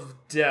off of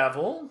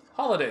Devil,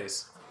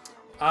 Holidays.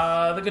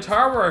 The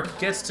guitar work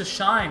gets to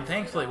shine.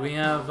 Thankfully, we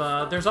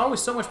have. There's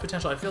always so much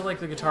potential. I feel like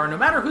the guitar, no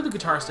matter who the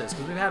guitarist is,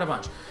 because we've had a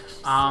bunch,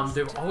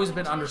 they've always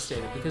been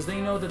understated because they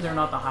know that they're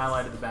not the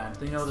highlight of the band.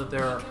 They know that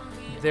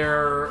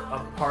they're a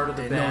part of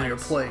the band. They know your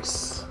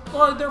place.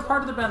 Well, they're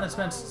part of the band that's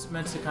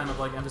meant to kind of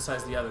like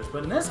emphasize the others.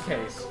 But in this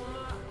case,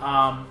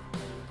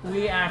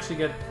 we actually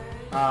get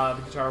the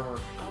guitar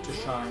work to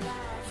shine.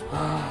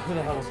 Who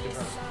the hell was the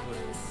guitarist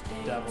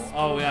with Devil?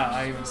 Oh yeah,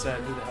 I even said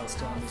who the hell's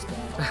still in this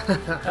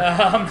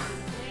band.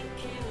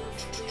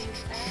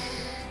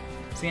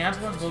 See,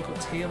 Antoine's vocal,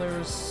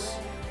 Taylor's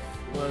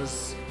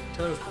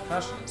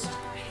percussionist.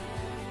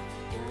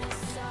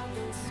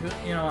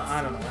 You know,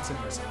 I don't know. It's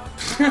impressive.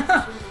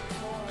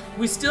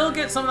 We still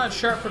get some of that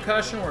sharp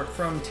percussion work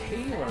from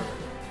Taylor.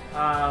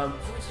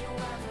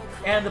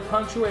 And the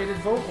punctuated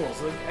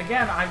vocals. Like,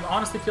 again, I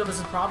honestly feel this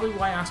is probably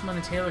why Antoine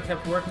and Taylor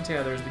kept working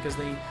together, is because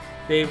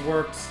they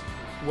worked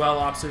well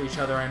opposite each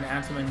other, and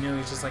Antoine knew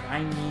he's just like,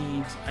 I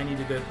need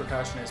a good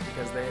percussionist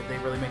because they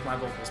really make my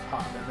vocals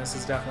pop, and this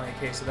is definitely a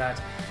case of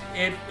that.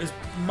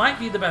 Might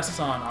be the best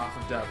song off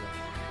of Devil,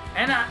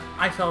 and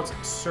I felt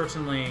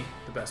certainly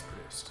the best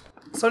produced.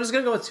 So I'm just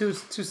gonna go with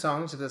two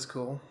songs if that's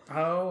cool.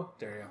 Oh,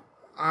 there you go.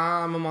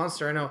 I'm a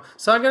monster, I know.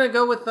 So I'm gonna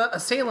go with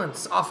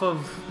Assailants off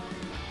of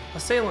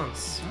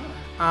Assailants.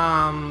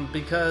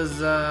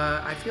 Because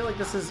I feel like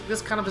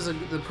this kind of is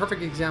the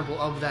perfect example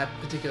of that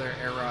particular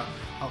era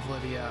of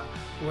Lydia,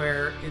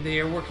 where they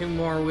are working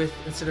more with,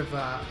 instead of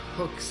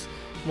hooks,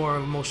 more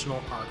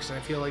emotional arcs. And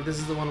I feel like this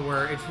is the one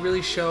where it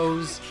really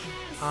shows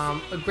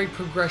a great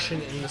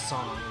progression in the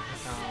song.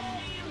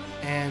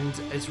 And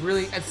it's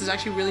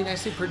actually really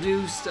nicely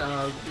produced,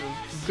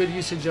 good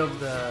usage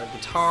of the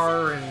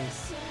guitar, and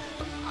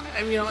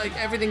I mean, like,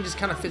 everything just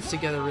kind of fits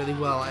together really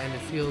well, and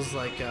it feels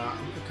like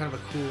kind of a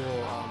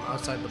cool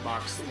outside the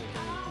box thinking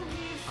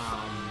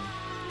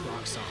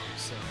rock song.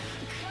 So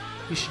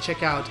you should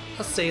check out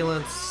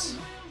Assailants,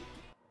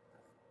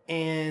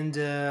 and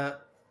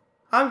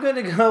I'm going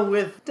to go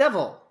with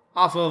Devil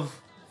off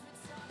of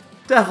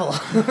Devil,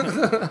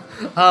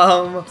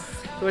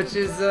 which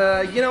is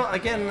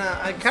again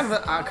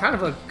kind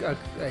of a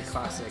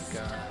classic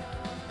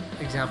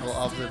example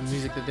of the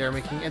music that they're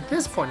making at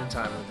this point in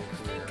time of their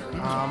career.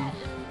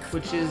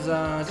 Which is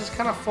just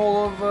kind of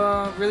full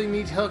of really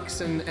neat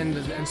hooks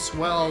and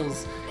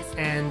swells,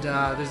 and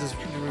there's this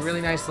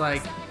really nice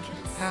like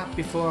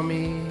happy for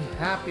me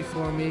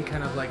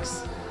kind of like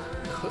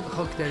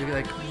hook that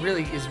like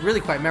is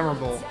really quite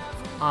memorable,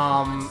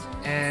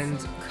 and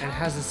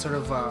has this sort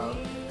of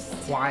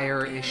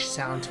choir-ish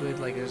sound to it,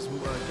 like there's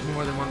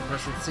more than one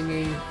person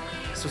singing,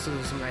 so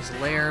there's some nice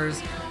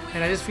layers,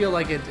 and I just feel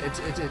like it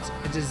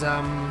is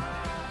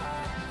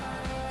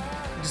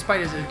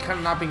despite it kind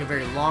of not being a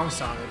very long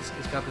song,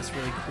 it's got this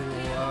really cool,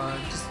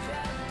 just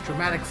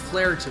dramatic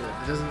flair to it.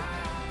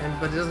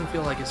 But it doesn't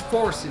feel like it's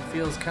forced. It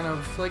feels kind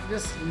of like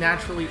this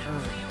naturally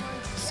earned.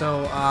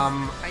 So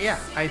yeah,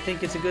 I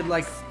think it's a good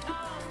like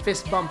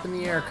fist bump in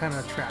the air kind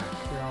of track.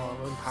 You know,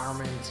 of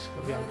empowerment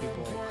of young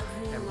people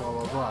and blah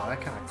blah blah. That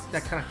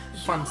kind of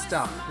fun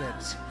stuff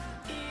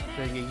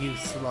that you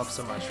youths love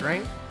so much,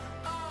 right?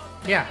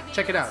 Yeah,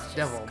 check it out.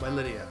 Devil by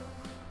Lydia.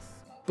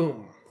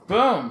 Boom.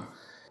 Boom.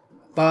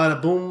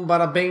 Bada boom,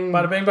 bada bing.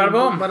 Bada bing, bada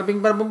boom. Bada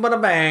bing, bada boom,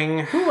 bada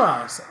bang.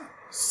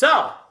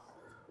 So,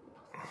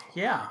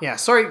 yeah. Yeah,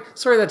 sorry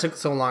that took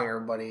so long,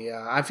 everybody.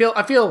 I feel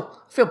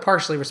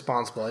partially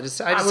responsible. I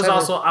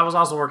was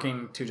also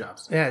working 2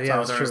 jobs. Yeah, so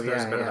that's true.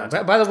 There's a bit of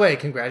that. By the way,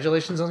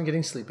 congratulations on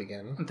getting sleep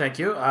again. Thank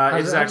you.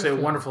 It's actually a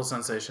wonderful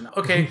sensation.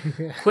 Okay,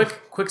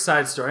 quick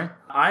side story.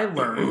 I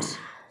learned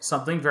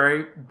something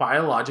very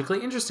biologically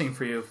interesting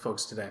for you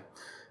folks today.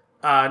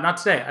 Not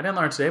today. I didn't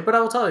learn today, but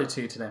I will tell it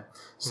to you today.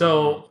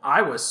 So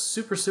I was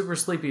super, super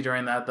sleepy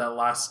during that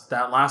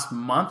last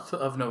month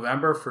of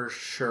November for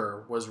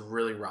sure was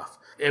really rough.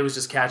 It was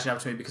just catching up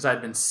to me because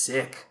I'd been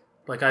sick.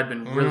 Like I'd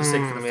been really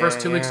sick for the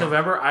first 2 weeks of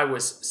November. I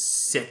was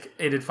sick.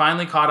 It had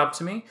finally caught up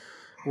to me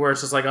where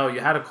it's just like, oh, you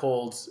had a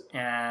cold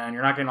and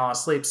you're not getting a lot of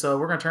sleep, so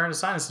we're going to turn into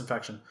sinus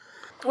infection.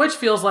 Which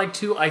feels like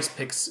 2 ice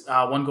picks,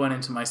 one going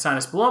into my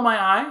sinus below my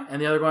eye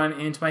and the other going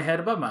into my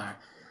head above my eye.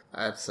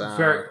 That's not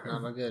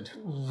good.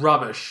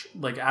 Rubbish,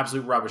 like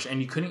absolute rubbish.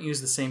 And you couldn't use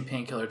the same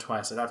painkiller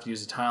twice. I'd have to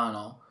use a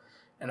Tylenol.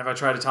 And if I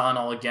tried a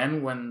Tylenol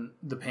again when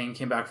the pain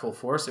came back full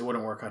force, it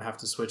wouldn't work. I'd have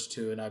to switch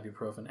to an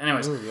ibuprofen.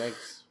 Anyways, ooh,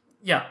 yikes.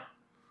 Yeah.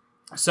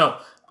 So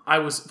I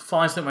was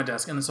falling asleep at my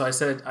desk. And so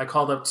I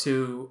called up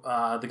to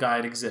the guy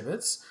at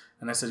Exhibits.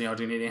 And I said, do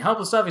you need any help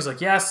with stuff? He's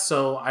like, yes.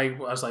 So I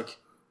was like,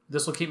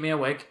 this will keep me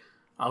awake.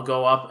 I'll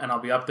go up and I'll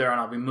be up there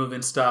and I'll be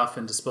moving stuff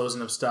and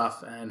disposing of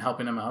stuff and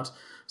helping him out.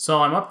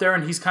 So I'm up there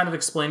and he's kind of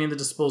explaining the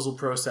disposal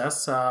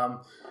process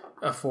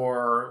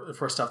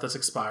for stuff that's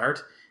expired.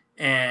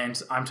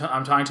 And I'm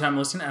talking to him,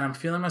 listening, and I'm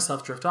feeling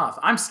myself drift off.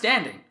 I'm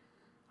standing.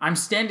 I'm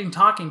standing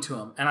talking to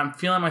him, and I'm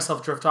feeling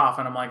myself drift off,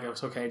 and I'm like,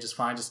 it's okay, just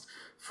fine, just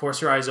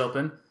force your eyes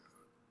open.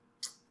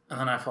 And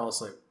then I fall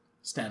asleep,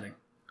 standing.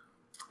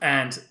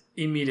 And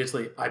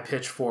immediately I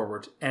pitch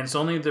forward. And it's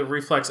only the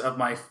reflex of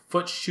my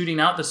foot shooting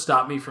out that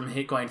stopped me from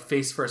going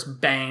face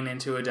first, bang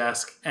into a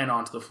desk and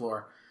onto the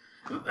floor.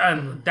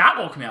 And that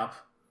woke me up.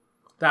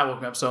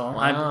 So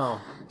I'm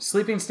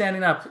sleeping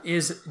standing up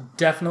is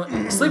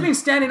definitely... sleeping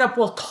standing up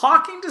while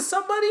talking to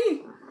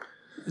somebody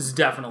is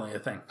definitely a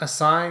thing. A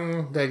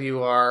sign that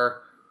you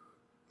are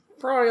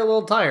probably a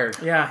little tired.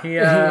 Yeah, he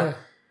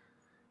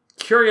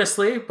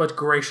curiously but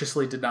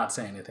graciously did not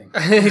say anything.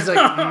 He's like,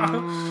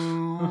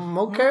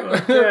 okay.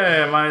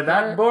 Okay, am I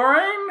that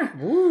boring?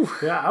 Woo.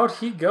 Yeah, out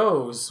he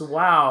goes.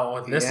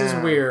 Wow, this is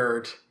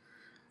weird.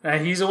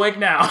 And he's awake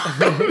now.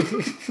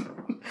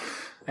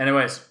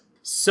 Anyways,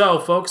 so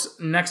folks,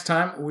 next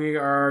time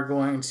we're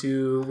going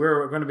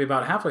to be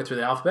about halfway through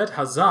the alphabet.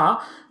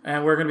 Huzzah!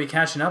 And we're going to be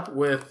catching up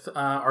with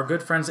our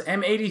good friends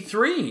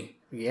M83.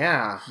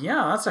 Yeah,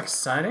 that's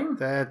exciting.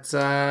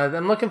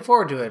 I'm looking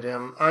forward to it.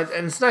 And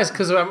it's nice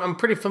because I'm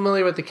pretty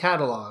familiar with the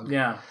catalog.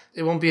 Yeah,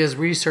 it won't be as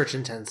research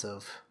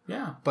intensive.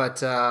 Yeah,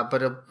 but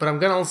I'm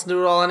gonna listen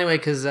to it all anyway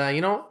because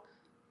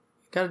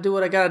gotta do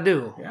what I gotta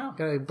do. Yeah,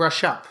 gotta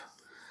brush up.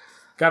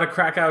 Got to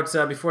crack out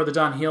Before the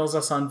Dawn Heals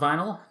Us on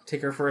vinyl.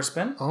 Take her for a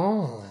spin.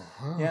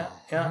 Yeah.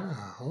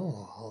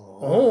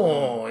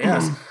 Oh,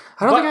 yes.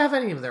 I don't think I have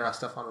any of their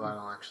stuff on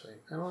vinyl, actually.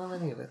 I don't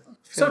have any of it.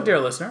 So, dear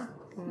listener,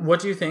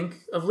 what do you think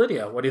of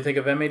Lydia? What do you think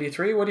of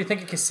M83? What do you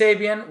think of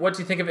Kasabian? What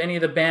do you think of any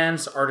of the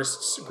bands,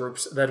 artists,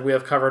 groups that we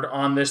have covered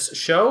on this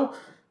show?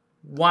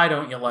 Why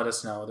don't you let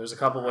us know? There's a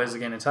couple ways to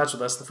get in touch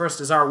with us. The first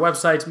is our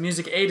website,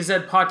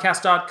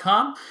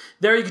 musicatozpodcast.com.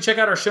 There you can check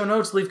out our show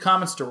notes, leave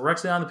comments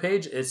directly on the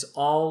page. It's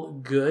all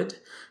good.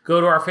 Go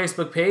to our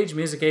Facebook page,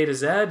 Music A to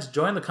Z.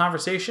 Join the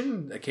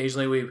conversation.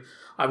 Occasionally we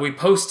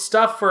post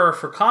stuff for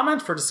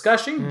comment, for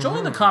discussion.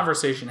 Join the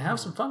conversation. Have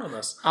some fun with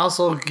us.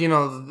 Also,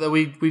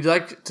 we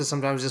like to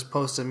sometimes just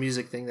post a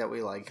music thing that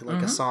we like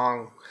a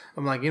song.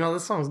 I'm like,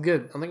 this song's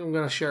good. I think I'm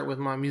going to share it with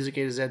my Music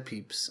A to Z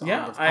peeps.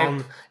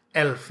 On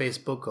El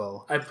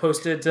Facebooko. I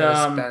posted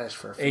Spanish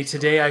for a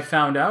Today I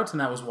Found Out, and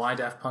that was Why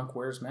Daft Punk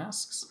Wears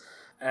Masks.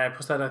 I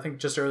posted that, I think,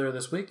 just earlier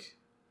this week.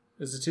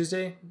 Is it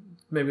Tuesday?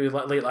 Maybe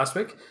late last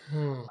week.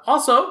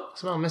 Also,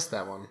 somehow missed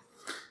that one.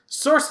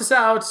 Source us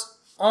out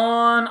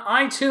on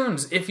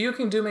iTunes. If you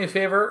can do me a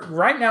favor,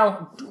 right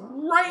now,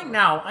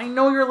 I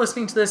know you're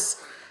listening to this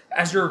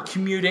as you're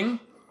commuting,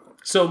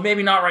 so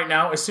maybe not right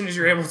now. As soon as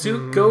you're able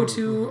to, go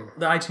to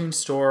the iTunes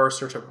store,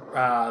 search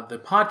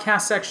the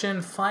podcast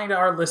section, find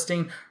our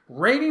listing,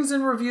 ratings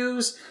and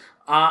reviews.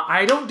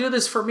 I don't do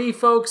this for me,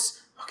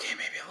 folks. Okay,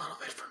 maybe a little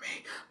bit for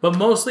me, but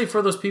mostly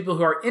for those people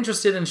who are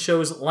interested in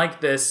shows like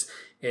this.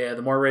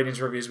 The more ratings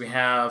and reviews we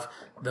have,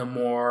 the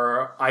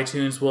more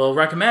iTunes will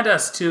recommend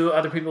us to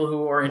other people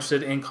who are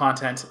interested in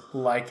content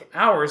like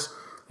ours.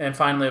 And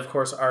finally, of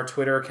course, our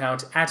Twitter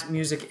account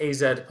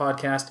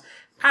 @MusicAZPodcast,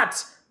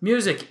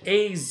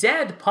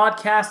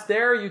 @MusicAZPodcast.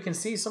 There you can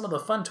see some of the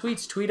fun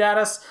tweets. Tweet at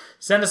us,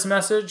 send us a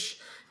message.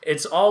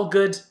 It's all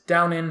good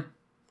down in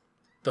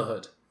the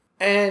hood.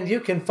 And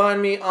you can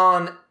find me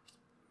on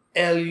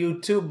El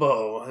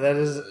YouTubo. That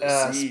is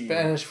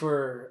Spanish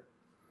for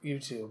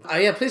YouTube.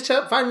 Please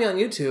find me on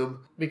YouTube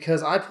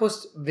because I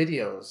post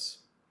videos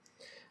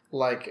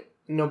like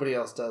nobody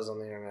else does on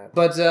the internet.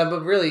 But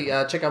really,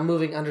 check out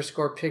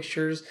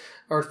moving_pictures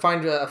or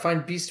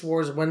find Beast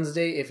Wars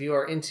Wednesday if you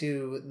are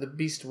into the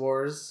Beast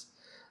Wars,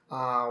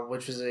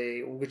 which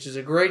is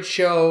a great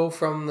show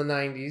from the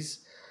 90s.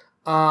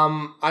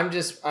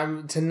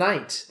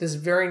 Tonight, this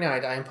very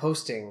night, I am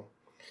posting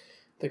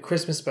the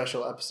Christmas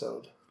special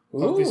episode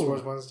of Beast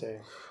Wars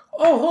Wednesday.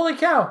 Oh, holy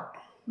cow!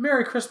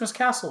 Merry Christmas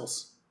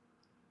Castles.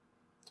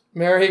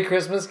 Merry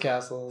Christmas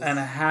Castles. And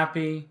a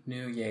Happy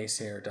New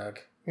Year, Doug.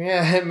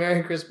 Yeah,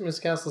 Merry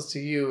Christmas Castles to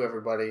you,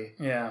 everybody.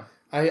 Yeah.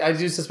 I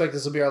do suspect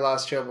this will be our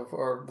last show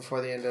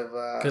before the end of...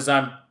 Because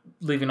I'm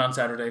leaving on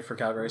Saturday for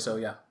Calgary, so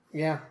yeah.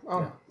 Yeah.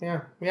 Oh,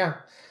 yeah.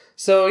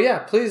 So, yeah,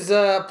 please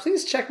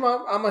check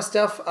out my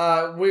stuff.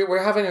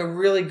 We're having a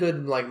really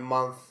good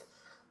month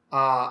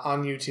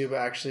on YouTube,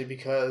 actually,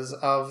 because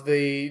of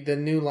the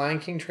new Lion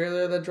King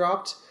trailer that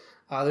dropped.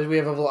 We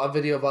have a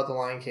video about the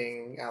Lion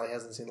King. Allie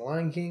hasn't seen the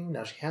Lion King.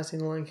 Now she has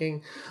seen the Lion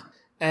King,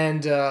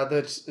 and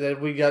that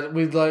we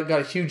got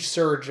a huge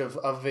surge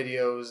of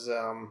videos,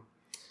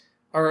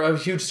 or a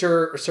huge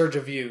surge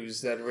of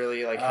views that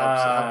really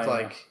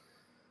helped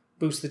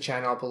boost the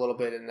channel up a little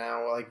bit. And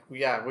now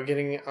we're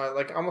getting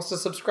almost a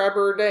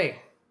subscriber a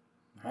day.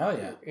 Hell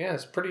yeah! Yeah,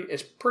 it's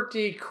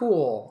pretty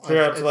cool. So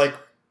you're up to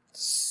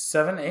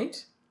 7,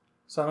 8,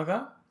 something like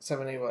that.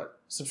 7, 8 what?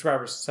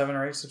 Subscribers, 7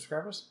 or 8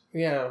 subscribers.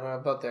 Yeah,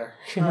 about there.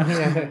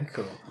 Yeah.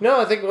 Cool.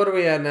 No, I think what are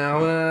we at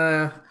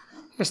now?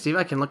 Here, Steve,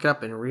 I can look it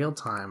up in real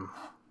time.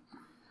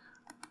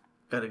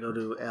 Got to go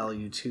to El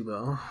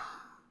YouTubo.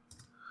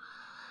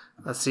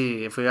 Let's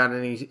see if we got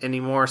any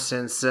more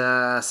since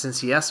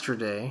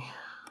yesterday.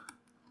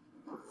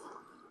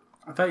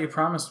 I thought you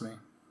promised me.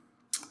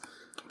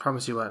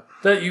 Promise you what?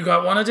 That you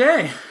got one a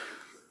day.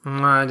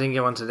 I didn't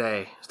get one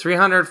today.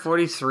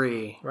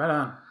 343. Right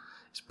on.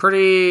 It's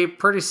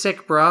pretty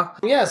sick, bro.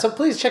 Yeah, so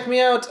please check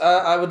me out.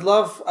 I would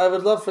love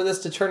for this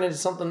to turn into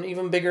something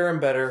even bigger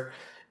and better.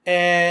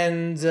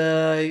 And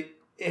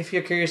if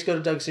you're curious,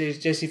 go to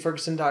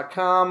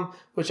DougJCFerguson.com,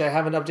 which I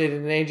haven't updated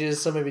in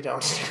ages, so maybe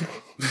don't.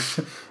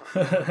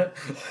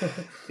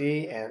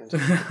 The end.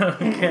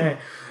 Okay.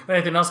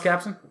 Anything else,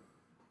 Captain?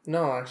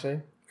 No,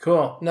 actually.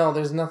 Cool. No,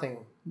 there's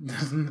nothing.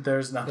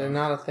 There's nothing. They're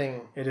not a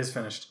thing. It is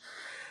finished.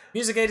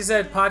 Music A to Z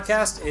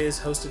podcast is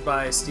hosted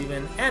by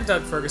Steven and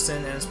Doug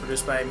Ferguson and is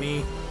produced by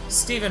me,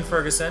 Steven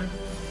Ferguson.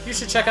 You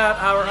should check out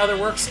our other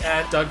works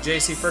at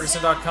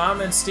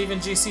DougJCFerguson.com and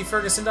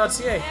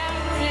StevenGCFerguson.ca.